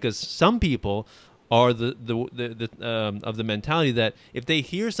third time? Because some people are of the mentality that if they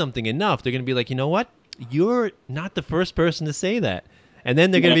hear something enough, they're gonna be like, you know what, you're not the first person to say that, and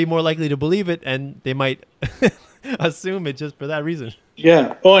then they're gonna be more likely to believe it, and they might assume it just for that reason.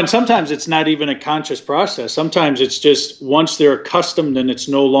 Yeah. Oh, and sometimes it's not even a conscious process. Sometimes it's just once they're accustomed and it's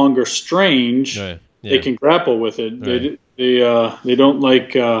no longer strange, they can grapple with it. Right. They don't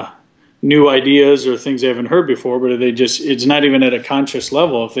like new ideas or things they haven't heard before, but it's not even at a conscious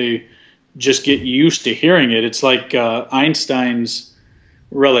level. If they just get used to hearing it. It's like Einstein's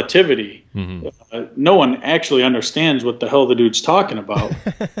relativity. No one actually understands what the hell the dude's talking about.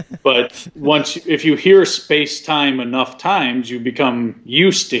 But if you hear space-time enough times, you become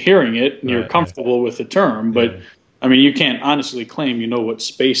used to hearing it, and you're comfortable with the term. But I mean, you can't honestly claim you know what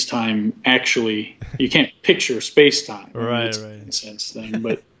space-time actually. You can't picture space-time. It's a nonsense thing.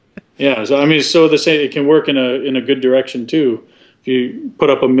 But yeah, so I mean, so they say it can work in a good direction too. If you put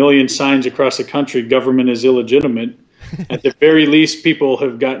up 1 million signs across the country, government is illegitimate. At the very least, people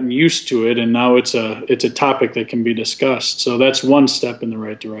have gotten used to it, and now it's a topic that can be discussed. So that's one step in the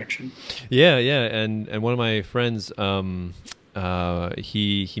right direction. Yeah, yeah, and one of my friends,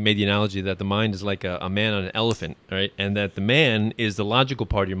 he made the analogy that the mind is like a man on an elephant, right? And that the man is the logical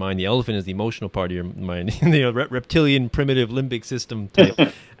part of your mind, the elephant is the emotional part of your mind, the reptilian primitive limbic system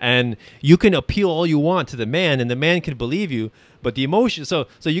type. And you can appeal all you want to the man, and the man can believe you. But the emotion, so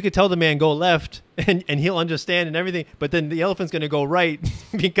you could tell the man go left, and he'll understand and everything. But then the elephant's going to go right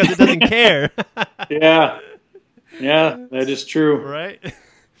because it doesn't care. Yeah, that is true. Right.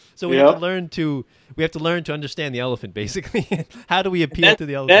 So we have to learn to understand the elephant, basically. How do we appeal to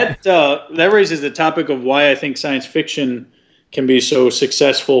the elephant? That raises the topic of why I think science fiction can be so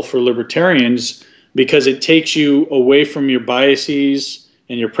successful for libertarians, because it takes you away from your biases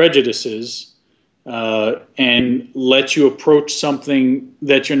and your prejudices. And let you approach something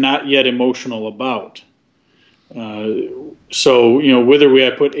that you're not yet emotional about. So, you know, whether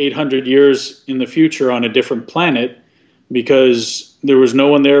I put 800 years in the future on a different planet because there was no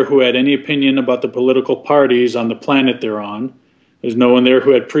one there who had any opinion about the political parties on the planet they're on. There's no one there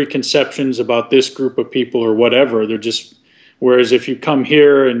who had preconceptions about this group of people or whatever. They're just, whereas if you come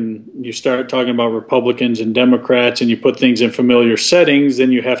here and you start talking about Republicans and Democrats and you put things in familiar settings,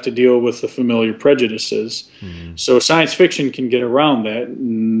 then you have to deal with the familiar prejudices. So science fiction can get around that,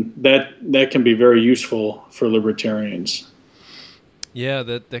 and that can be very useful for libertarians. Yeah,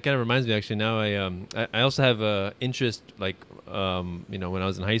 that kind of reminds me, actually. Now I also have an interest, like you know, when I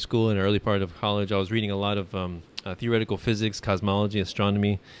was in high school and early part of college, I was reading a lot of theoretical physics, cosmology,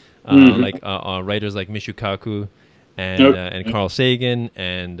 astronomy, like writers like Michio Kaku and Carl Sagan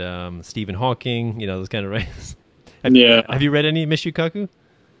and Stephen Hawking. You know, those kind of writers. Have you read any Michio Kaku?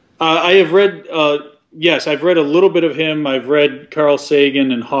 I have read. Yes, I've read a little bit of him. I've read Carl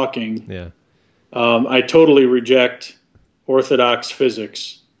Sagan and Hawking. Yeah. I totally reject orthodox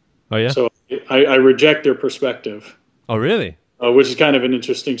physics. Oh, yeah? So I reject their perspective. Oh, really? Which is kind of an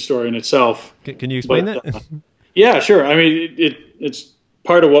interesting story in itself. Can you explain that? Yeah, sure. I mean, it's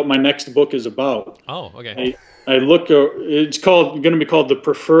part of what my next book is about. Oh, okay. It's going to be called The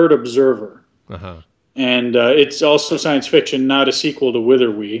Preferred Observer. And it's also science fiction, not a sequel to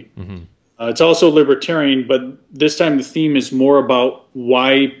Witherwee. It's also libertarian, but this time the theme is more about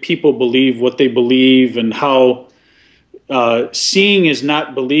why people believe what they believe and how seeing is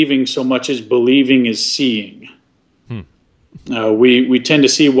not believing so much as believing is seeing. We tend to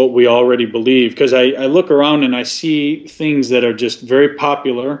see what we already believe, because I look around and I see things that are just very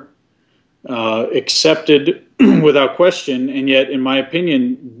popular, accepted without question, and yet, in my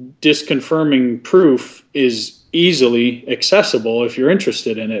opinion, disconfirming proof is easily accessible if you're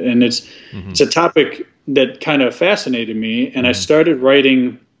interested in it. And it's a topic that kind of fascinated me, and I started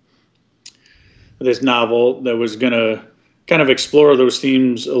writing this novel that was going to kind of explore those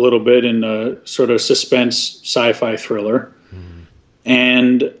themes a little bit in a sort of suspense sci-fi thriller.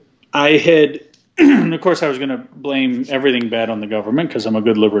 And I had, of course, I was going to blame everything bad on the government because I'm a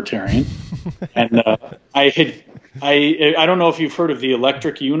good libertarian. And I don't know if you've heard of the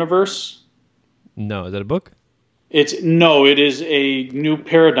Electric Universe. No, is that a book? It is a new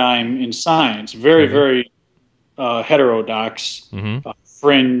paradigm in science. Very heterodox,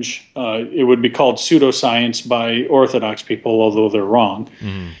 fringe. It would be called pseudoscience by orthodox people, although they're wrong.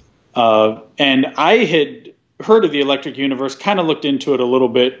 And I had heard of the Electric Universe, kind of looked into it a little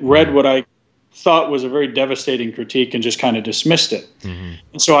bit, read what I thought was a very devastating critique, and just kind of dismissed it. And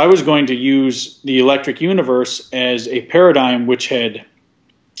so I was going to use the Electric Universe as a paradigm which had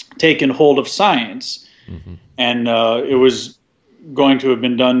taken hold of science. And it was going to have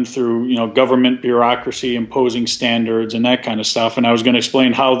been done through, you know, government bureaucracy imposing standards and that kind of stuff. And I was going to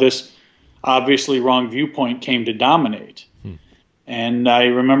explain how this obviously wrong viewpoint came to dominate. And I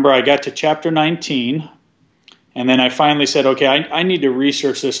remember I got to chapter 19, and then I finally said, okay, I need to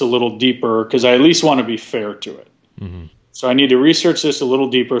research this a little deeper, because I at least want to be fair to it. So I need to research this a little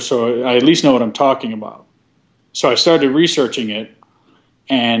deeper so I at least know what I'm talking about. So I started researching it,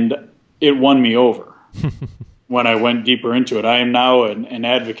 and it won me over. When I went deeper into it, I am now an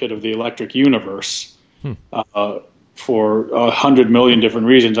advocate of the Electric Universe. for 100 million different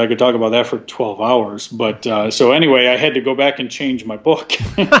reasons. I could talk about that for 12 hours. But so anyway, I had to go back and change my book.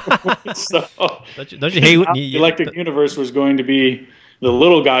 So, don't you hate the electric universe was going to be the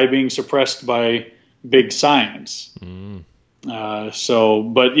little guy being suppressed by big science.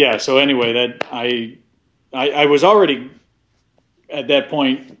 But yeah, so anyway, that I was already at that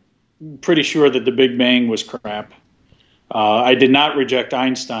point pretty sure that the Big Bang was crap. I did not reject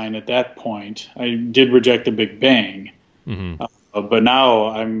Einstein at that point. I did reject the Big Bang. But now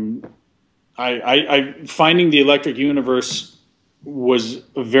I finding the electric universe was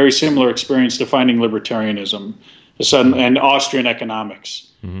a very similar experience to finding libertarianism and Austrian economics.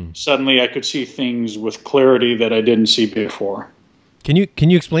 Suddenly I could see things with clarity that I didn't see before. Can you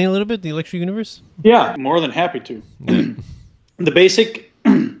explain a little bit the electric universe? Yeah, more than happy to. The basic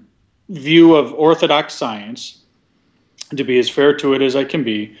view of orthodox science, to be as fair to it as I can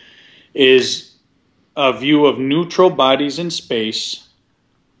be, is a view of neutral bodies in space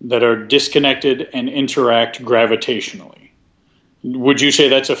that are disconnected and interact gravitationally. Would you say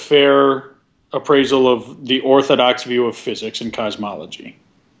that's a fair appraisal of the orthodox view of physics and cosmology?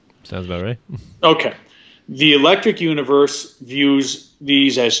 Sounds about right. Okay. The electric universe views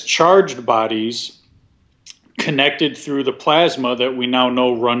these as charged bodies connected through the plasma that we now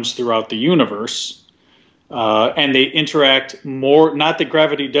know runs throughout the universe. And they interact more, not that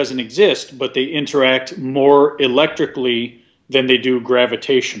gravity doesn't exist, but they interact more electrically than they do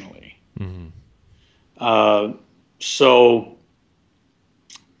gravitationally. So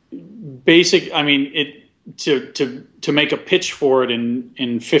basic, I mean, to make a pitch for it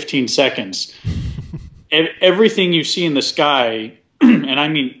in 15 seconds, everything you see in the sky, and I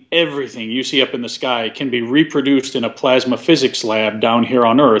mean everything you see up in the sky, can be reproduced in a plasma physics lab down here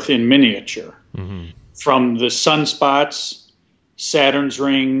on Earth in miniature. From the sunspots, Saturn's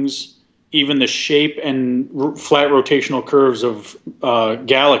rings, even the shape and flat rotational curves of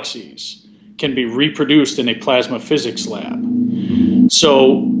galaxies can be reproduced in a plasma physics lab.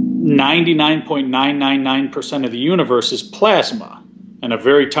 So 99.999% of the universe is plasma, and a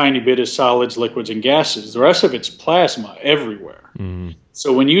very tiny bit is solids, liquids, and gases. The rest of it's plasma everywhere.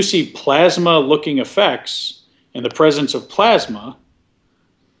 So when you see plasma-looking effects in the presence of plasma,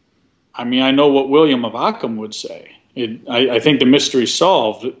 I mean, I know what William of Ockham would say. I think the mystery's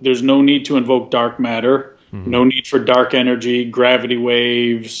solved. There's no need to invoke dark matter, no need for dark energy, gravity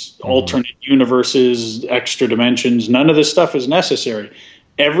waves, alternate universes, extra dimensions. None of this stuff is necessary.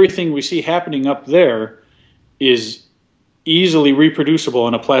 Everything we see happening up there is easily reproducible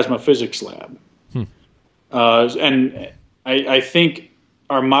in a plasma physics lab. And I think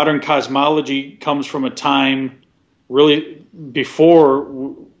our modern cosmology comes from a time really before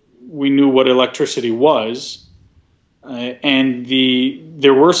we knew what electricity was. And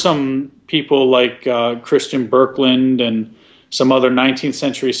there were some people like Christian Birkeland and some other 19th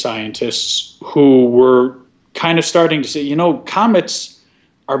century scientists who were kind of starting to say, you know, comets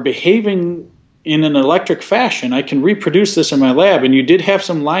are behaving in an electric fashion. I can reproduce this in my lab. And you did have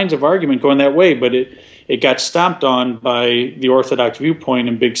some lines of argument going that way, but it got stomped on by the orthodox viewpoint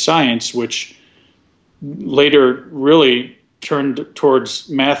in big science, which later really turned towards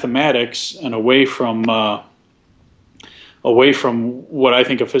mathematics and away from what I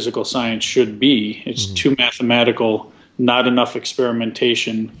think a physical science should be. It's too mathematical, not enough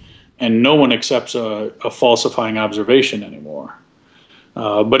experimentation, and no one accepts a falsifying observation anymore.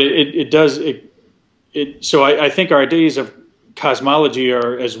 But so I think our days of cosmology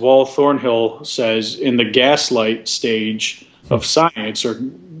are, as Wal Thornhill says, in the gaslight stage of science, or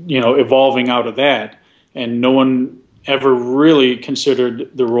evolving out of that, and no one ever really considered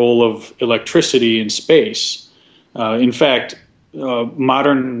the role of electricity in space. In fact,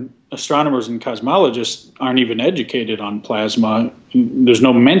 modern astronomers and cosmologists aren't even educated on plasma. There's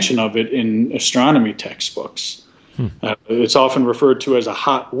no mention of it in astronomy textbooks. It's often referred to as a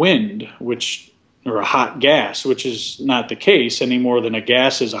hot wind, or a hot gas, which is not the case any more than a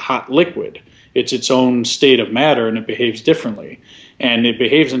gas is a hot liquid. It's its own state of matter, and it behaves differently. And it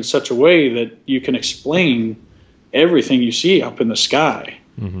behaves in such a way that you can explain everything you see up in the sky.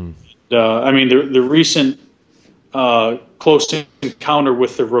 I mean, the recent close encounter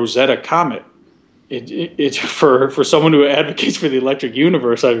with the Rosetta Comet, it for someone who advocates for the electric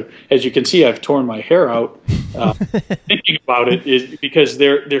universe, as you can see, I've torn my hair out thinking about it, is because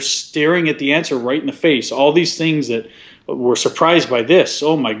they're staring at the answer right in the face. All these things that were surprised by this,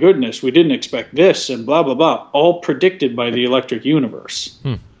 oh my goodness, we didn't expect this, and blah blah blah, all predicted by the electric universe.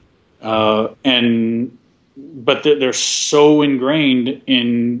 But they're so ingrained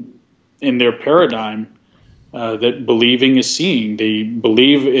in their paradigm that believing is seeing. They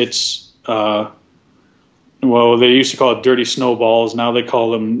believe it's well, they used to call it dirty snowballs. Now they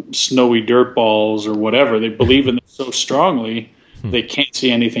call them snowy dirt balls or whatever. They believe in them so strongly they can't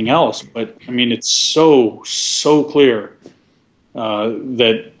see anything else. But I mean, it's so clear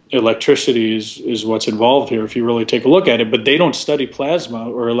that electricity is what's involved here if you really take a look at it. But they don't study plasma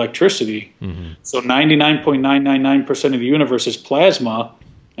or electricity. So 99.999% of the universe is plasma,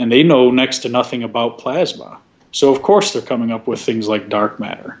 and they know next to nothing about plasma. So of course they're coming up with things like dark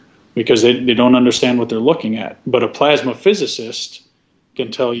matter, because they don't understand what they're looking at. But a plasma physicist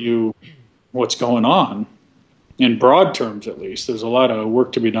can tell you what's going on, in broad terms at least. There's a lot of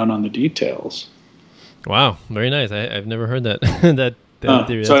work to be done on the details. Wow, very nice. I've never heard that that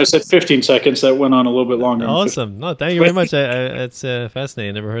theory. So I said 15 seconds. That went on a little bit longer. Awesome. No, thank you very much. That's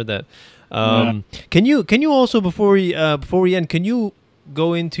fascinating. I never heard that. Can you also, before we end, can you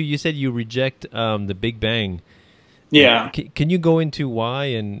go into, you said you reject the Big Bang. Yeah. Can you go into why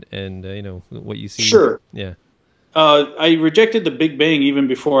and you know, what you see? Sure. Yeah. I rejected the Big Bang even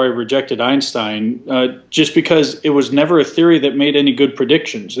before I rejected Einstein, just because it was never a theory that made any good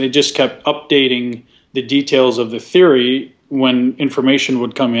predictions. They just kept updating the details of the theory when information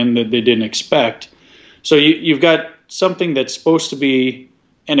would come in that they didn't expect. So you've got something that's supposed to be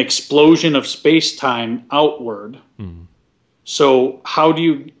an explosion of space-time outward. So how do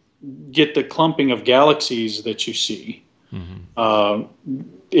you get the clumping of galaxies that you see?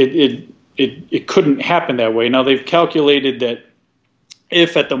 It couldn't happen that way. Now they've calculated that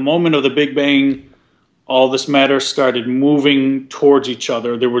if at the moment of the Big Bang all this matter started moving towards each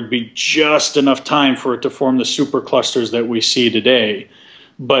other, there would be just enough time for it to form the superclusters that we see today.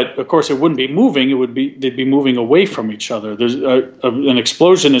 But of course, it wouldn't be moving. They'd be moving away from each other. There's an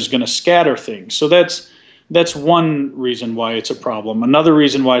explosion is going to scatter things. So that's one reason why it's a problem. Another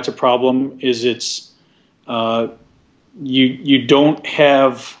reason why it's a problem is it's you don't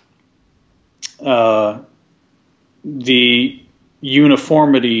have the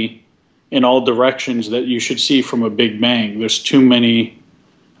uniformity in all directions that you should see from a Big Bang. There's too many.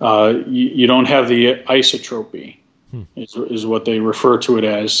 You don't have the isotropy, is what they refer to it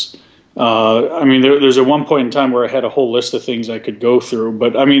as. I mean, there's a one point in time where I had a whole list of things I could go through,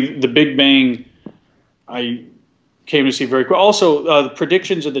 but I mean, the Big Bang, I came to see very quick. Also, the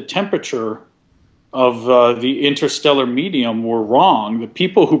predictions of the temperature of the interstellar medium were wrong. The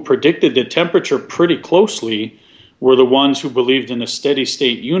people who predicted the temperature pretty closely were the ones who believed in a steady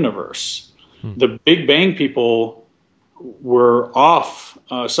state universe. The Big Bang people were off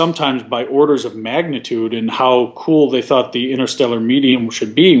sometimes by orders of magnitude in how cool they thought the interstellar medium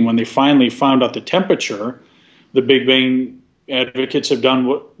should be. When they finally found out the temperature, the Big Bang advocates have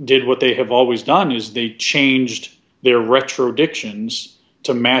did what they have always done, is they changed their retrodictions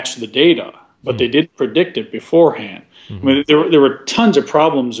to match the data, but they did predict it beforehand. I mean, there were tons of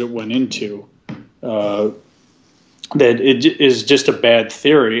problems that went into that. It is just a bad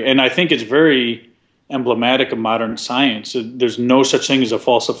theory, and I think it's very emblematic of modern science. There's no such thing as a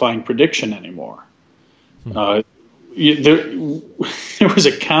falsifying prediction anymore. There was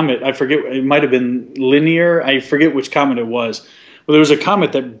a comet, I forget, it might have been linear, I forget which comet it was, but there was a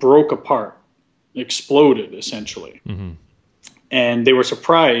comet that broke apart, exploded essentially. And they were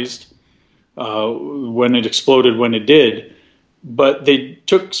surprised when it exploded when it did, but they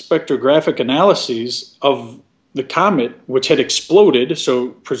took spectrographic analyses of the comet, which had exploded,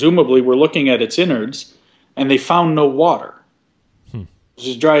 so presumably we're looking at its innards, and they found no water. It was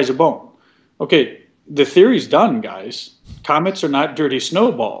as dry as a bone. Okay, the theory's done, guys. Comets are not dirty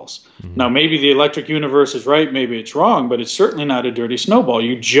snowballs. Now, maybe the electric universe is right, maybe it's wrong, but it's certainly not a dirty snowball.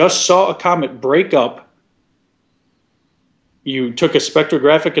 You just saw a comet break up. You took a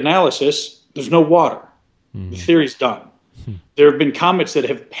spectrographic analysis. There's no water. The theory's done. There have been comets that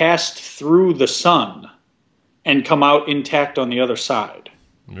have passed through the sun and come out intact on the other side.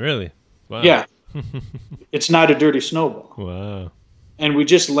 Really? Wow. Yeah. It's not a dirty snowball. Wow. And we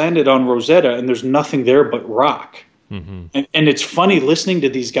just landed on Rosetta, and there's nothing there but rock. And it's funny listening to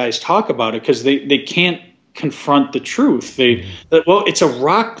these guys talk about it, because they can't confront the truth. Well, it's a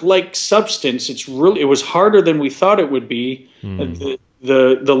rock-like substance. It was harder than we thought it would be.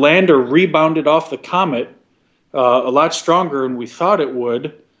 The lander rebounded off the comet a lot stronger than we thought it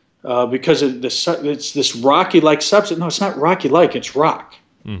would. Because it's this rocky-like substance. No, it's not rocky-like. It's rock.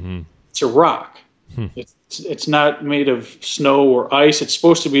 It's a rock. It's not made of snow or ice. It's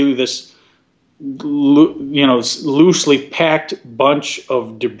supposed to be this, loosely packed bunch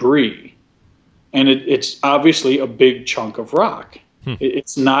of debris, and it's obviously a big chunk of rock.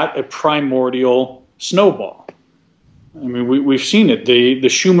 It's not a primordial snowball. I mean, we've seen it. The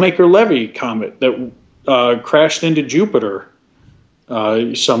Shoemaker-Levy comet that crashed into Jupiter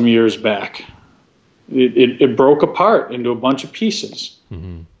some years back. it broke apart into a bunch of pieces.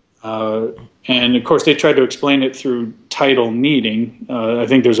 And of course, they tried to explain it through tidal kneading. I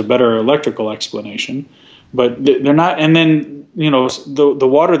think there's a better electrical explanation, but they're not. And then, the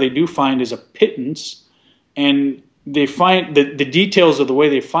water they do find is a pittance, and they find that the details of the way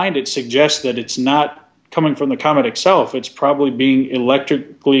they find it suggest that it's not coming from the comet itself. It's probably being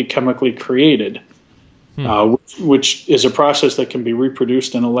electrically, chemically created, which is a process that can be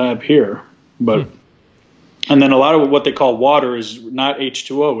reproduced in a lab here. But and then a lot of what they call water is not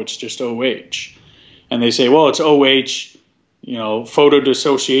H2O, it's just OH. And they say, well, it's OH,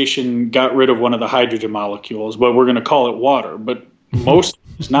 photodissociation got rid of one of the hydrogen molecules, but we're going to call it water. But most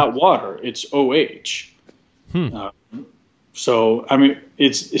it's not water, it's OH. So, I mean,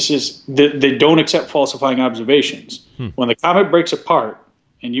 it's just they don't accept falsifying observations. When the comet breaks apart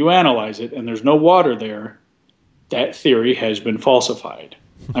and you analyze it and there's no water there, that theory has been falsified.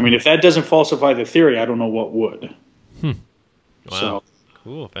 I mean, if that doesn't falsify the theory, I don't know what would. Wow. So,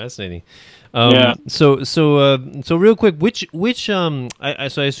 Cool. Fascinating. Yeah. So real quick, which so I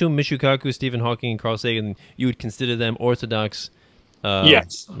assume Michio, Stephen Hawking, and Carl Sagan, you would consider them orthodox?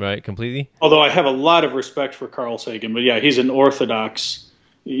 Yes. Right. Completely. Although I have a lot of respect for Carl Sagan, but yeah, he's an orthodox.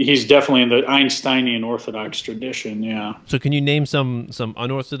 He's definitely in the Einsteinian orthodox tradition. Yeah. So can you name some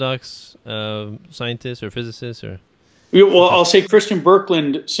unorthodox scientists or physicists or? Well, I'll say Christian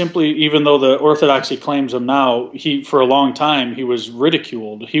Birkeland, simply, even though the orthodoxy claims him now, for a long time he was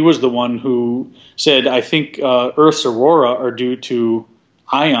ridiculed. He was the one who said, I think Earth's aurora are due to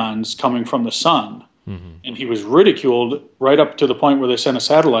ions coming from the sun. And he was ridiculed right up to the point where they sent a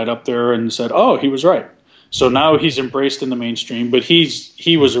satellite up there and said, oh, he was right. So now he's embraced in the mainstream, but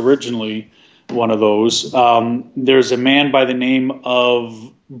he was originally one of those. There's a man by the name of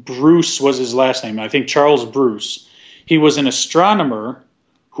Bruce was his last name. I think Charles Bruce. He was an astronomer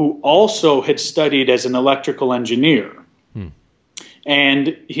who also had studied as an electrical engineer.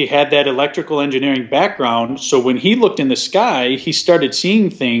 And he had that electrical engineering background. So when he looked in the sky, he started seeing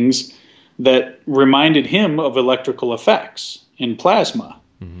things that reminded him of electrical effects in plasma.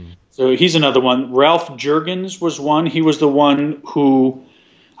 So he's another one. Ralph Jurgens was one. He was the one who,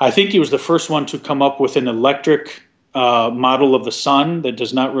 I think he was the first one to come up with an electric model of the sun that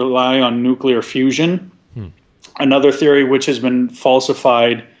does not rely on nuclear fusion. Another theory which has been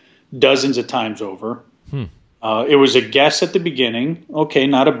falsified dozens of times over. It was a guess at the beginning. Okay,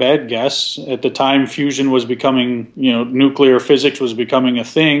 not a bad guess. At the time, fusion was becoming, nuclear physics was becoming a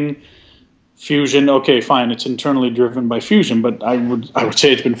thing. Fusion, okay, fine, it's internally driven by fusion, but I would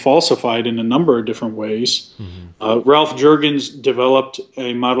say it's been falsified in a number of different ways. Ralph Jurgens developed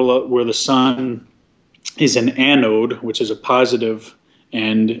a model where the sun is an anode, which is a positive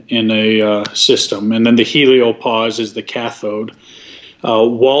end in a system, and then the heliopause is the cathode.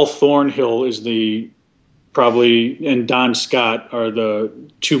 Wal Thornhill is and Don Scott are the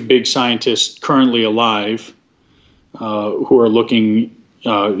two big scientists currently alive who are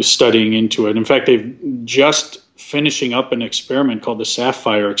studying into it. In fact, they've just finishing up an experiment called the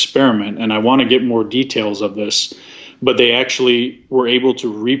Sapphire experiment, and I want to get more details of this, but they actually were able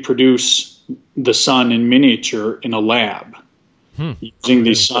to reproduce the sun in miniature in a lab using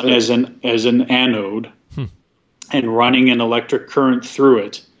the sun as an anode and running an electric current through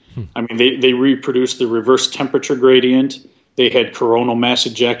it. I mean, they reproduced the reverse temperature gradient. They had coronal mass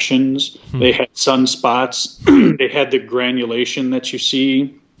ejections. They had sunspots. They had the granulation that you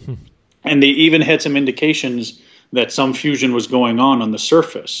see. And they even had some indications that some fusion was going on the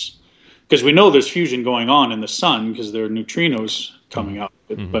surface. Because we know there's fusion going on in the sun because there are neutrinos coming up.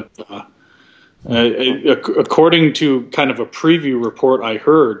 But according to kind of a preview report I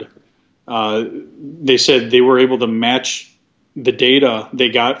heard, they said they were able to match the data they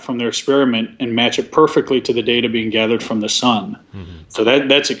got from their experiment and match it perfectly to the data being gathered from the sun. So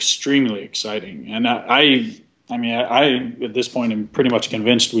that's extremely exciting. And I at this point am pretty much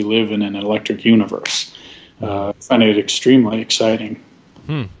convinced we live in an electric universe. I find it extremely exciting.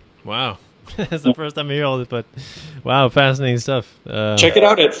 Wow. That's the first time I hear all this, but wow, fascinating stuff. Check it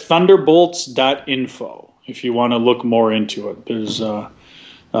out at thunderbolts.info if you want to look more into it. There's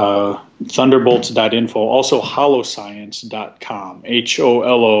thunderbolts.info, also holoscience.com,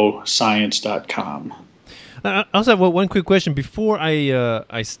 HOLO science.com. I also have one quick question before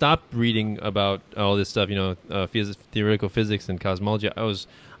I stopped reading about all this stuff, theoretical physics and cosmology.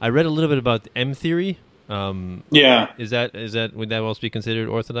 I read a little bit about M theory. Yeah. Is that would that also be considered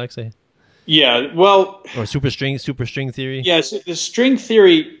orthodox? Yeah. Well. Or superstring theory. Yes, the string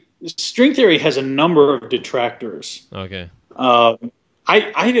theory has a number of detractors. Okay.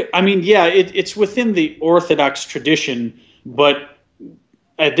 I mean, yeah, it's within the orthodox tradition, but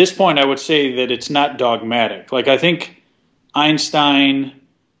at this point, I would say that it's not dogmatic. Like, I think Einstein,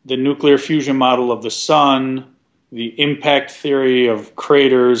 the nuclear fusion model of the sun, the impact theory of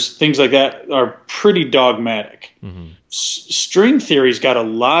craters, things like that are pretty dogmatic. Mm-hmm. String theory's got a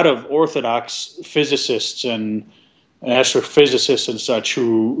lot of orthodox physicists and astrophysicists and such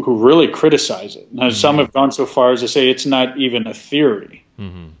who really criticize it. Now, some have gone so far as to say it's not even a theory.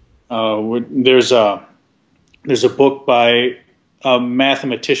 Mm-hmm. There's a book by a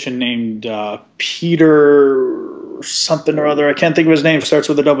mathematician named Peter something or other. I can't think of his name. Starts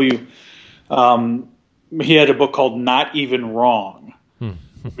with a W. He had a book called Not Even Wrong,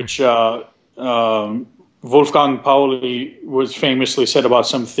 which Wolfgang Pauli was famously said about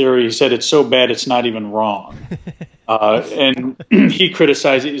some theory. He said it's so bad it's not even wrong. And he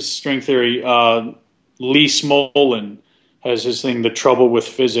criticizes string theory. Lee Smolin has his thing, The Trouble with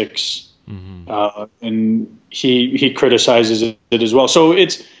Physics, and he criticizes it as well. So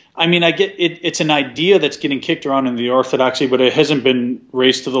I get it. It's an idea that's getting kicked around in the orthodoxy, but it hasn't been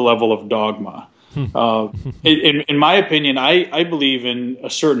raised to the level of dogma. In my opinion, I believe in a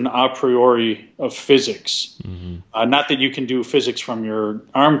certain a priori of physics. Not that you can do physics from your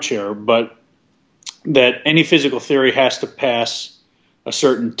armchair, but that any physical theory has to pass a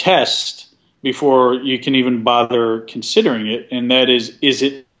certain test before you can even bother considering it, and that is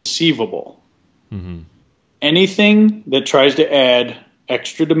it conceivable? Anything that tries to add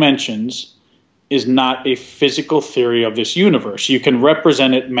extra dimensions is not a physical theory of this universe. You can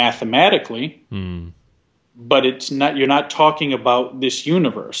represent it mathematically, but it's not. You're not talking about this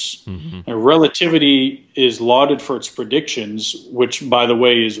universe. And relativity is lauded for its predictions, which, by the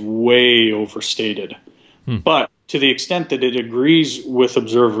way, is way overstated. But to the extent that it agrees with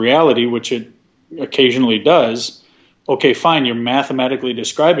observed reality, which it occasionally does, okay, fine, you're mathematically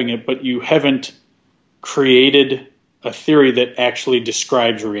describing it, but you haven't created a theory that actually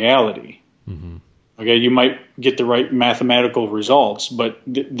describes reality. Okay, you might get the right mathematical results, but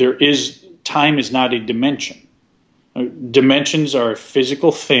time is not a dimension. Dimensions are a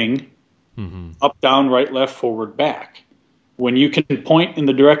physical thing, up, down, right, left, forward, back. When you can point in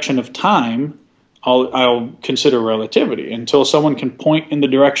the direction of time, I'll consider relativity. Until someone can point in the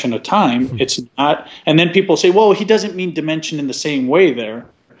direction of time, it's not. And then people say, well, he doesn't mean dimension in the same way there.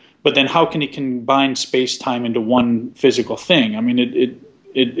 But then how can he combine space-time into one physical thing? I mean,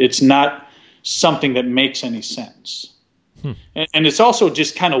 it's not something that makes any sense. And it's also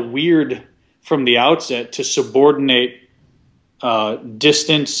just kind of weird from the outset to subordinate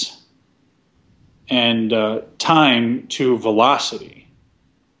distance and time to velocity.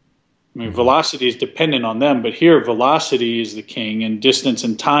 I mean, velocity is dependent on them, but here velocity is the king, and distance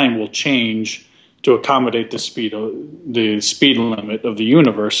and time will change to accommodate the speed limit of the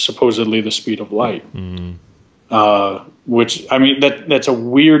universe, supposedly the speed of light. Which, I mean, that's a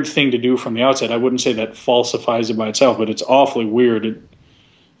weird thing to do from the outset. I wouldn't say that falsifies it by itself, but it's awfully weird.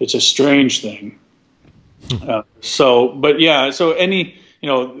 It's a strange thing. So any,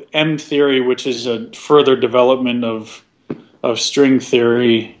 M theory, which is a further development of string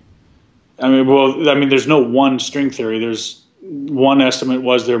theory. I mean, there's no one string theory. There's one estimate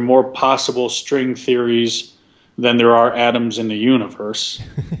was there are more possible string theories than there are atoms in the universe.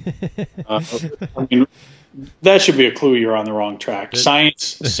 I mean, that should be a clue you're on the wrong track.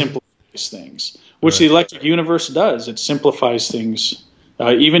 Science simplifies things, which the electric universe does. It simplifies things.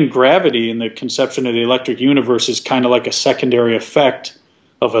 Even gravity in the conception of the electric universe is kind of like a secondary effect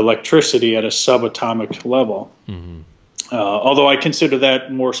of electricity at a subatomic level. Although I consider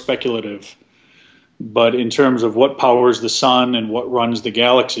that more speculative. But in terms of what powers the sun and what runs the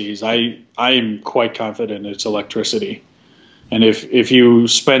galaxies, I am quite confident it's electricity. And if you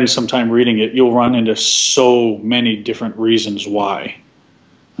spend some time reading it, you'll run into so many different reasons why.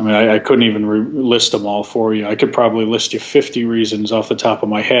 I mean, I couldn't even list them all for you. I could probably list you 50 reasons off the top of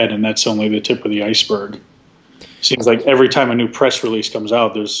my head, and that's only the tip of the iceberg. Seems like every time a new press release comes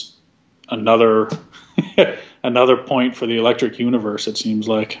out, there's another another point for the electric universe, it seems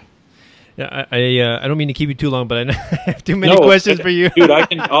like. Yeah, I don't mean to keep you too long, but I have too many questions for you. Dude,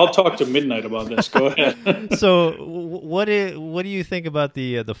 I'll talk to midnight about this. Go ahead. So, what do you think about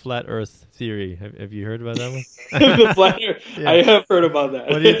the flat Earth theory? Have you heard about that one? The flat Earth. Yeah. I have heard about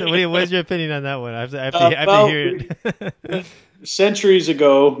that. What's your opinion on that one? I have to hear it. Centuries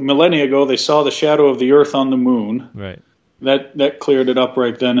ago, millennia ago, they saw the shadow of the Earth on the moon. Right. That cleared it up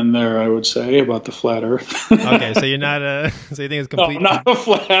right then and there, I would say, about the flat Earth. Okay, so you're not so you think it's complete? No, not a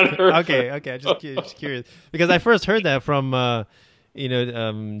flat Earth. Okay, just curious because I first heard that from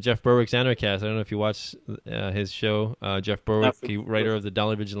Jeff Berwick's Anarchast. I don't know if you watched his show. Jeff Berwick, writer of the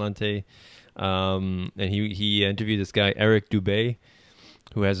Dollar Vigilante, and he interviewed this guy Eric Dubé,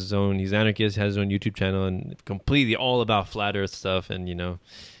 who has his own, he's anarchist, has his own YouTube channel, and completely all about flat Earth stuff, and we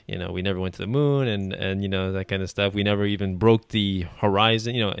never went to the moon, and that kind of stuff. We never even broke the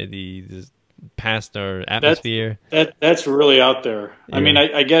horizon, the past our atmosphere. That's really out there. Yeah. I mean,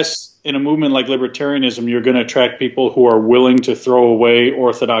 I guess in a movement like libertarianism, you're going to attract people who are willing to throw away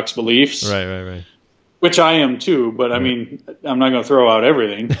orthodox beliefs. Right. Which I am too, but I mean, I'm not going to throw out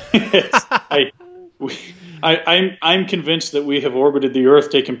everything. I'm convinced that we have orbited the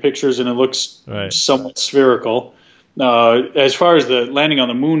Earth, taken pictures, and it looks somewhat spherical. As far as the landing on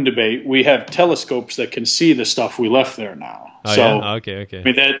the moon debate, we have telescopes that can see the stuff we left there now. Oh, so, yeah? Okay. I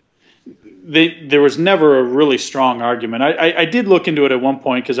mean, there was never a really strong argument. I did look into it at one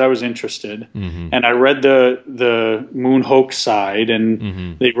point because I was interested, and I read the moon hoax side,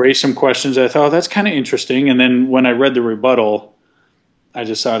 and they raised some questions. I thought, that's kind of interesting. And then when I read the rebuttal, I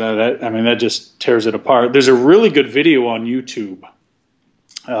just thought, that just tears it apart. There's a really good video on YouTube.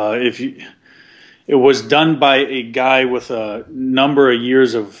 It was done by a guy with a number of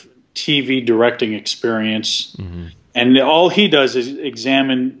years of TV directing experience. And all he does is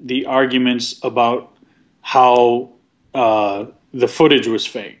examine the arguments about how the footage was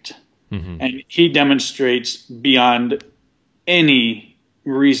faked. And he demonstrates beyond any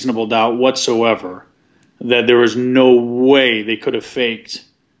reasonable doubt whatsoever that there was no way they could have faked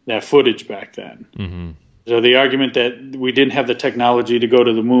that footage back then. So the argument that we didn't have the technology to go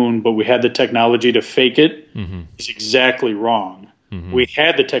to the moon, but we had the technology to fake it is exactly wrong. We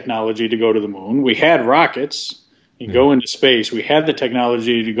had the technology to go to the moon. We had rockets. You go into space. We had the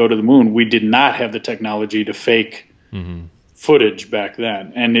technology to go to the moon. We did not have the technology to fake footage back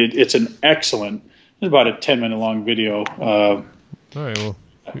then. And it's an excellent, it's about a 10-minute long video. All right, well,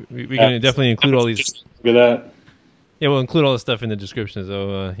 we can definitely include all these. Look at that. Yeah, we'll include all the stuff in the description.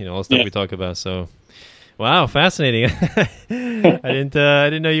 So, all the stuff we talk about. So, wow, fascinating. I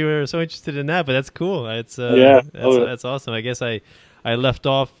didn't know you were so interested in that, but that's cool. That's awesome. I guess I left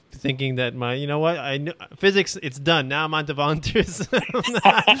off thinking that physics, it's done. Now I'm on to volunteers.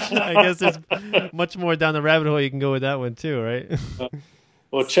 I guess there's much more down the rabbit hole you can go with that one too, right?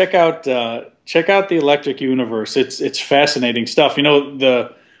 Well, check out the electric universe. It's fascinating stuff.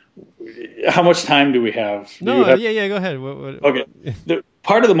 How much time do we have? Go ahead. Okay.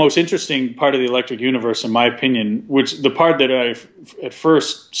 Part of the most interesting part of the electric universe, in my opinion, which the part that I at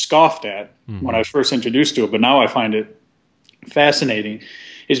first scoffed at when I was first introduced to it, but now I find it fascinating,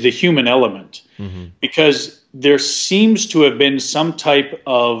 is the human element. Because there seems to have been some type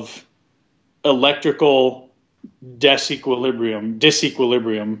of electrical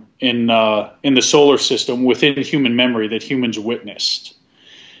disequilibrium in the solar system within human memory that humans witnessed.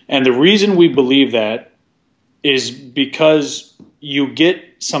 And the reason we believe that is because you get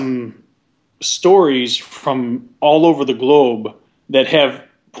some stories from all over the globe that have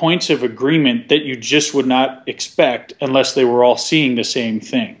points of agreement that you just would not expect unless they were all seeing the same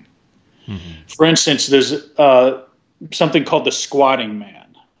thing. For instance, there's something called the squatting man.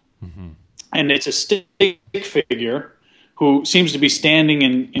 And it's a stick figure who seems to be standing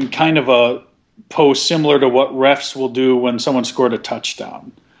in kind of a pose similar to what refs will do when someone scored a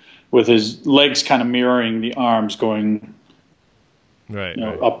touchdown, with his legs kind of mirroring the arms going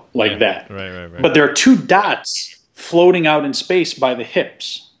up like that. Right. But there are two dots floating out in space by the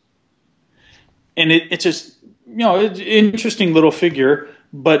hips. And it's just, it's an interesting little figure.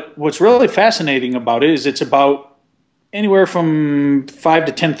 But what's really fascinating about it is it's about anywhere from 5,000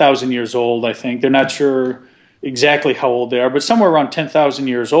 to 10,000 years old, I think. They're not sure exactly how old they are, but somewhere around 10,000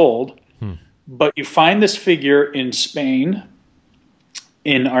 years old. But you find this figure in Spain,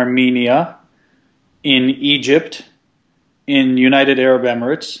 in Armenia, in Egypt, in United Arab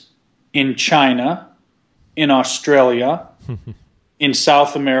Emirates, in China, in Australia, in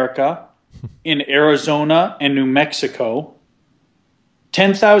South America, in Arizona and New Mexico.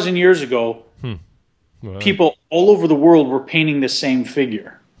 10,000 years ago, people all over the world were painting the same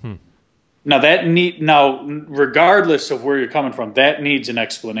figure. Now, regardless of where you're coming from, that needs an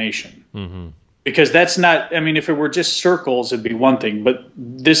explanation. Because that's not, if it were just circles, it'd be one thing. But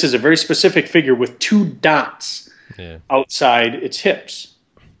this is a very specific figure with two dots outside its hips.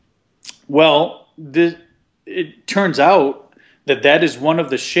 Well, it turns out that is one of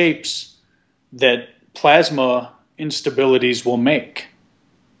the shapes that plasma instabilities will make.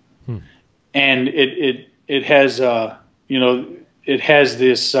 And it has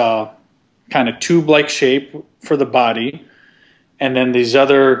this kind of tube-like shape for the body, and then these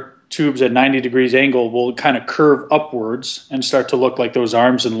other tubes at 90 degrees angle will kind of curve upwards and start to look like those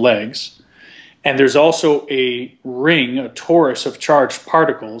arms and legs. And there's also a ring, a torus of charged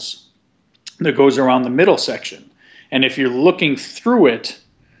particles that goes around the middle section. And if you're looking through it,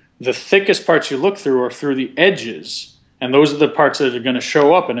 the thickest parts you look through are through the edges, and those are the parts that are going to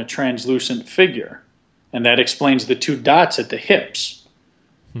show up in a translucent figure, and that explains the 2 dots at the hips.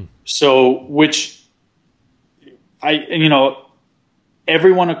 So, which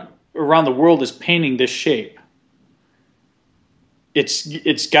everyone around the world is painting this shape.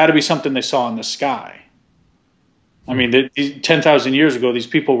 It's got to be something they saw in the sky. I mean, 10,000 years ago, these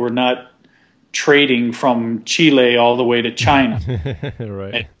people were not trading from Chile all the way to China.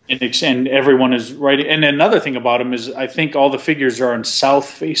 Right. And everyone is writing. And another thing about them is I think all the figures are on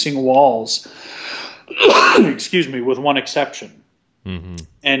south-facing walls. Excuse me, with one exception.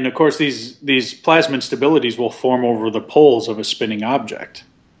 And of course, these plasma instabilities will form over the poles of a spinning object.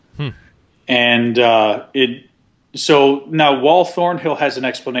 And so now Wall Thornhill has an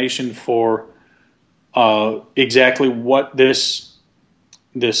explanation for exactly what this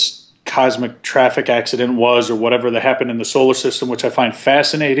cosmic traffic accident was, or whatever that happened in the solar system, which I find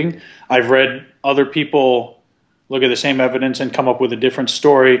fascinating. I've read other people look at the same evidence and come up with a different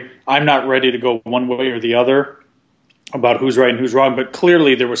story. I'm not ready to go one way or the other about who's right and who's wrong, but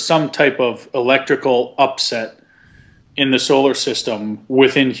clearly there was some type of electrical upset in the solar system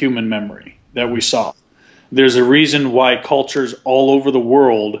within human memory that we saw. There's a reason why cultures all over the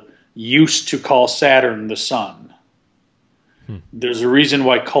world used to call Saturn the sun. There's a reason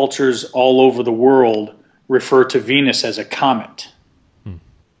why cultures all over the world refer to Venus as a comet.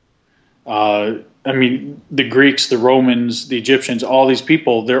 I mean, the Greeks, the Romans, the Egyptians, all these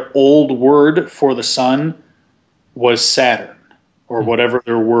people, their old word for the sun was Saturn, or whatever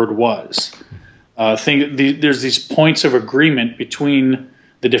their word was. There's these points of agreement between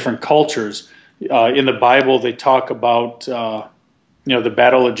the different cultures. In the Bible, they talk about the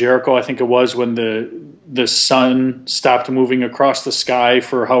Battle of Jericho, I think it was, when the sun stopped moving across the sky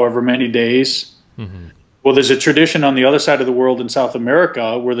for however many days. Well, there's a tradition on the other side of the world in South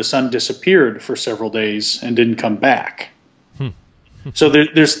America where the sun disappeared for several days and didn't come back. So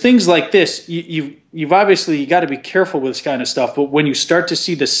there's things like this. You've obviously got to be careful with this kind of stuff, but when you start to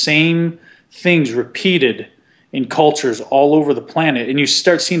see the same things repeated in cultures all over the planet, and you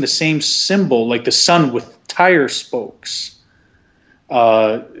start seeing the same symbol, like the sun with tire spokes,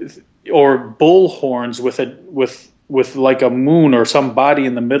 or bull horns with like a moon or some body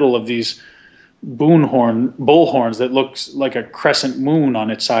in the middle of these bull horns that looks like a crescent moon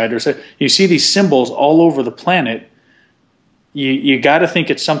on its side, or so, you see these symbols all over the planet. You got to think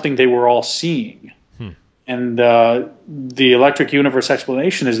it's something they were all seeing. And the electric universe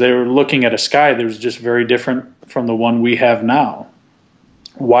explanation is they were looking at a sky that was just very different from the one we have now.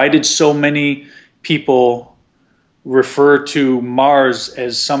 Why did so many people refer to Mars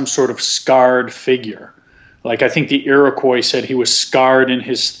as some sort of scarred figure? Like, I think the Iroquois said he was scarred in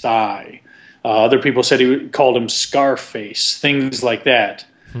his thigh. Other people said called him Scarface, things like that.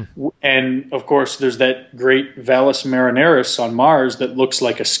 And, of course, there's that great Valles Marineris on Mars that looks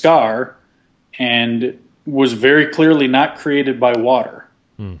like a scar and was very clearly not created by water.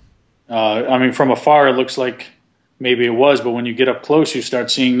 I mean, from afar, it looks like maybe it was, but when you get up close, you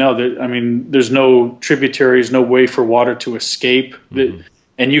start seeing, there's no tributaries, no way for water to escape.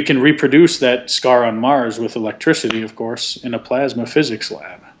 And you can reproduce that scar on Mars with electricity, of course, in a plasma physics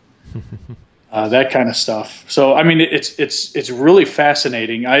lab. That kind of stuff. So, I mean, it's really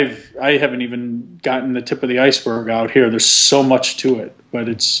fascinating. I haven't even gotten the tip of the iceberg out here. There's so much to it, but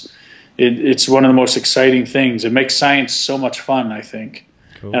it's one of the most exciting things. It makes science so much fun, I think.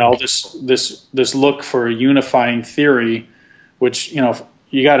 Cool. And all this look for a unifying theory, which,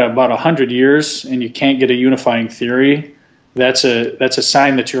 you got about 100 years and you can't get a unifying theory. That's a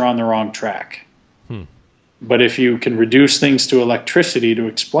sign that you're on the wrong track. But if you can reduce things to electricity to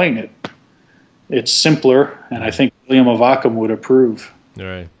explain it, it's simpler, and I think William of Ockham would approve. All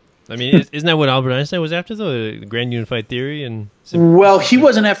right. I mean, isn't that what Albert Einstein was after, though? The grand unified theory? Well, he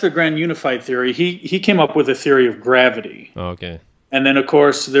wasn't after the grand unified theory. He came up with a theory of gravity. Oh, okay. And then, of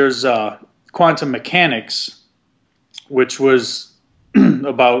course, there's quantum mechanics, which was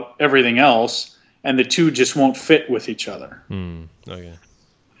about everything else, and the two just won't fit with each other. Okay.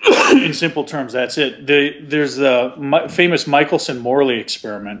 In simple terms, that's it. There's the famous Michelson-Morley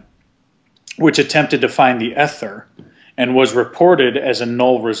experiment, which attempted to find the ether and was reported as a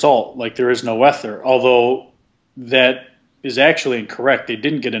null result, like there is no ether, although that is actually incorrect. They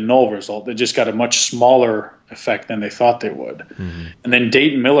didn't get a null result. They just got a much smaller effect than they thought they would. And then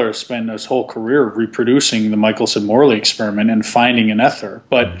Dayton Miller spent his whole career reproducing the Michelson-Morley experiment and finding an ether.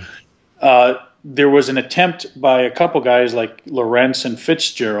 But there was an attempt by a couple guys like Lorentz and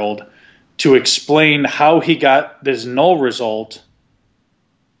Fitzgerald to explain how he got this null result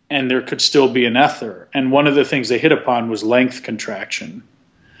and there could still be an ether. And one of the things they hit upon was length contraction.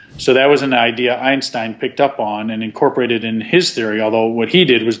 So that was an idea Einstein picked up on and incorporated in his theory, although what he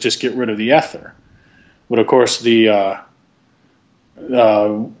did was just get rid of the ether. But of course, what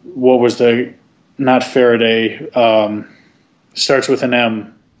was not Faraday, starts with an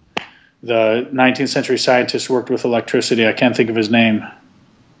M. The 19th century scientist worked with electricity. I can't think of his name.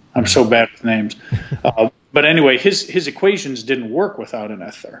 I'm so bad with names. But anyway, his equations didn't work without an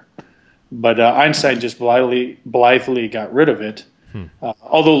ether. But Einstein just blithely got rid of it.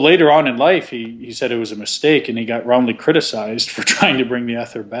 Although later on in life, he said it was a mistake, and he got roundly criticized for trying to bring the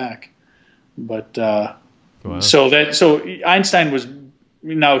ether back. But wow. so Einstein was,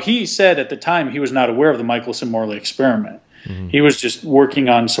 now he said at the time he was not aware of the Michelson-Morley experiment. He was just working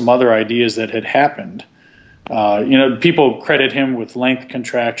on some other ideas that had happened. People credit him with length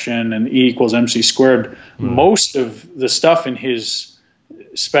contraction and E equals MC squared. Most of the stuff in his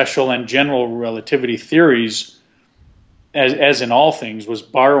special and general relativity theories, as in all things, was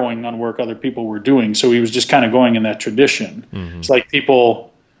borrowing on work other people were doing. So he was just kind of going in that tradition. It's like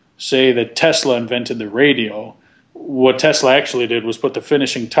people say that Tesla invented the radio. What Tesla actually did was put the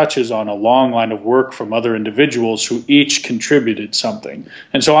finishing touches on a long line of work from other individuals who each contributed something.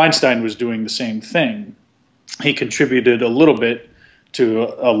 And so Einstein was doing the same thing. He contributed a little bit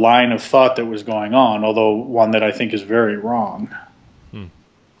to a line of thought that was going on, although one that I think is very wrong.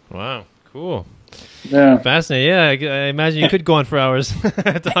 Wow, cool. Yeah. Fascinating. Yeah, I imagine you could go on for hours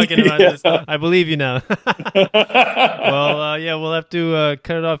talking about this. I believe you now. Well, yeah, we'll have to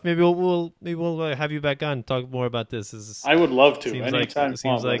cut it off. Maybe we'll have you back on and talk more about this. I would love to.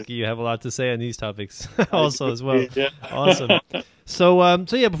 Seems like you have a lot to say on these topics also as well. Yeah. Awesome. So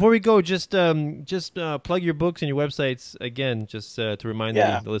yeah, before we go, just plug your books and your websites again, just to remind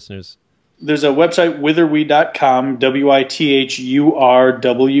the listeners. There's a website, witherwe.com,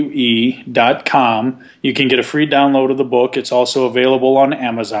 WITHURWE.com. You can get a free download of the book. It's also available on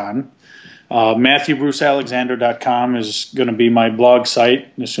Amazon. MatthewBruceAlexander.com is going to be my blog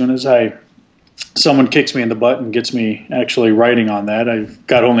site. As soon as someone kicks me in the butt and gets me actually writing on that, I've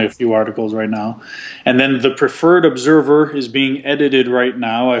got only a few articles right now. And then The Preferred Observer is being edited right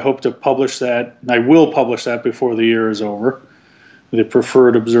now. I hope to publish that. I will publish that before the year is over. The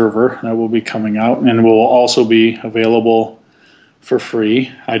Preferred Observer, that will be coming out and will also be available for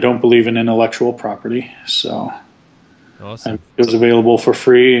free. I don't believe in intellectual property, so awesome. It was available for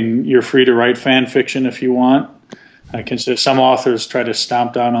free, and you're free to write fan fiction if you want. I consider some authors try to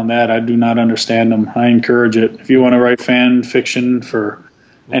stomp down on that. I do not understand them. I encourage it. If you want to write fan fiction for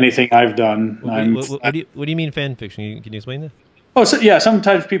anything I've done, what do you mean fan fiction? Can you explain that? Oh, so, yeah.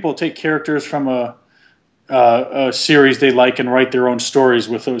 Sometimes people take characters from a series they like and write their own stories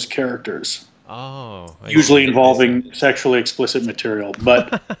with those characters. Oh, usually involving sexually explicit material,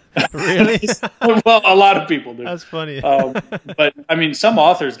 but really, well, a lot of people do. That's funny. But I mean, some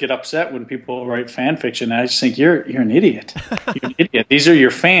authors get upset when people write fan fiction. And I just think you're an idiot. You're an idiot. These are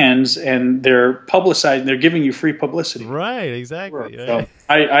your fans, and they're publicizing. They're giving you free publicity. Right. Exactly. Right. So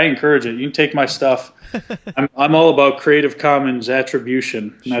I encourage it. You can take my stuff. I'm all about Creative Commons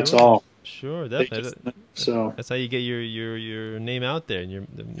attribution. And that's all. Sure, definitely. So that's how you get your name out there,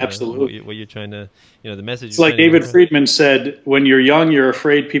 and absolutely what you're trying to, the message. It's like David Friedman said: when you're young, you're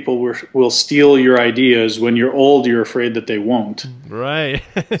afraid people will steal your ideas. When you're old, you're afraid that they won't. Right.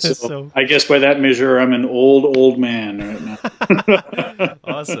 So I guess by that measure, I'm an old man right now.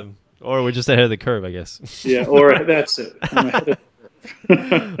 Awesome. Or we're just ahead of the curve, I guess. Yeah, or that's it. I'm ahead of the curve.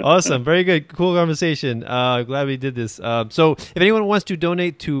 Awesome, very good, cool conversation. Glad we did this. So if anyone wants to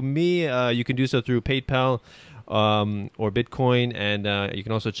donate to me, you can do so through PayPal or Bitcoin, and you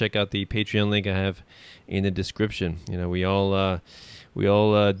can also check out the Patreon link I have in the description. We all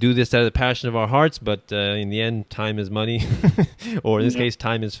do this out of the passion of our hearts, but in the end, time is money, or in this case,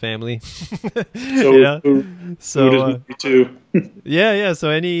 time is family. So food is money too. Yeah.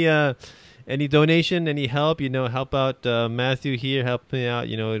 So any donation, any help, help out Matthew here, help me out.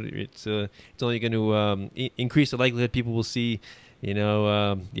 It's only going to increase the likelihood people will see,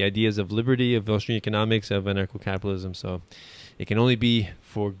 the ideas of liberty, of Austrian economics, of anarcho-capitalism. So it can only be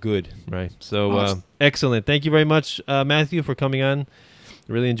for good, right? So awesome. Excellent. Thank you very much, Matthew, for coming on.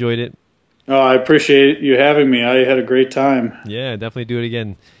 Really enjoyed it. Oh, I appreciate you having me. I had a great time. Yeah, definitely do it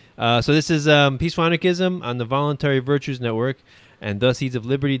again. So this is Peaceful Anarchism on the Voluntary Virtues Network, and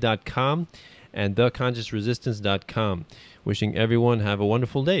theseedsofliberty.com and theconsciousresistance.com. Wishing everyone have a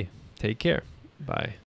wonderful day. Take care. Bye.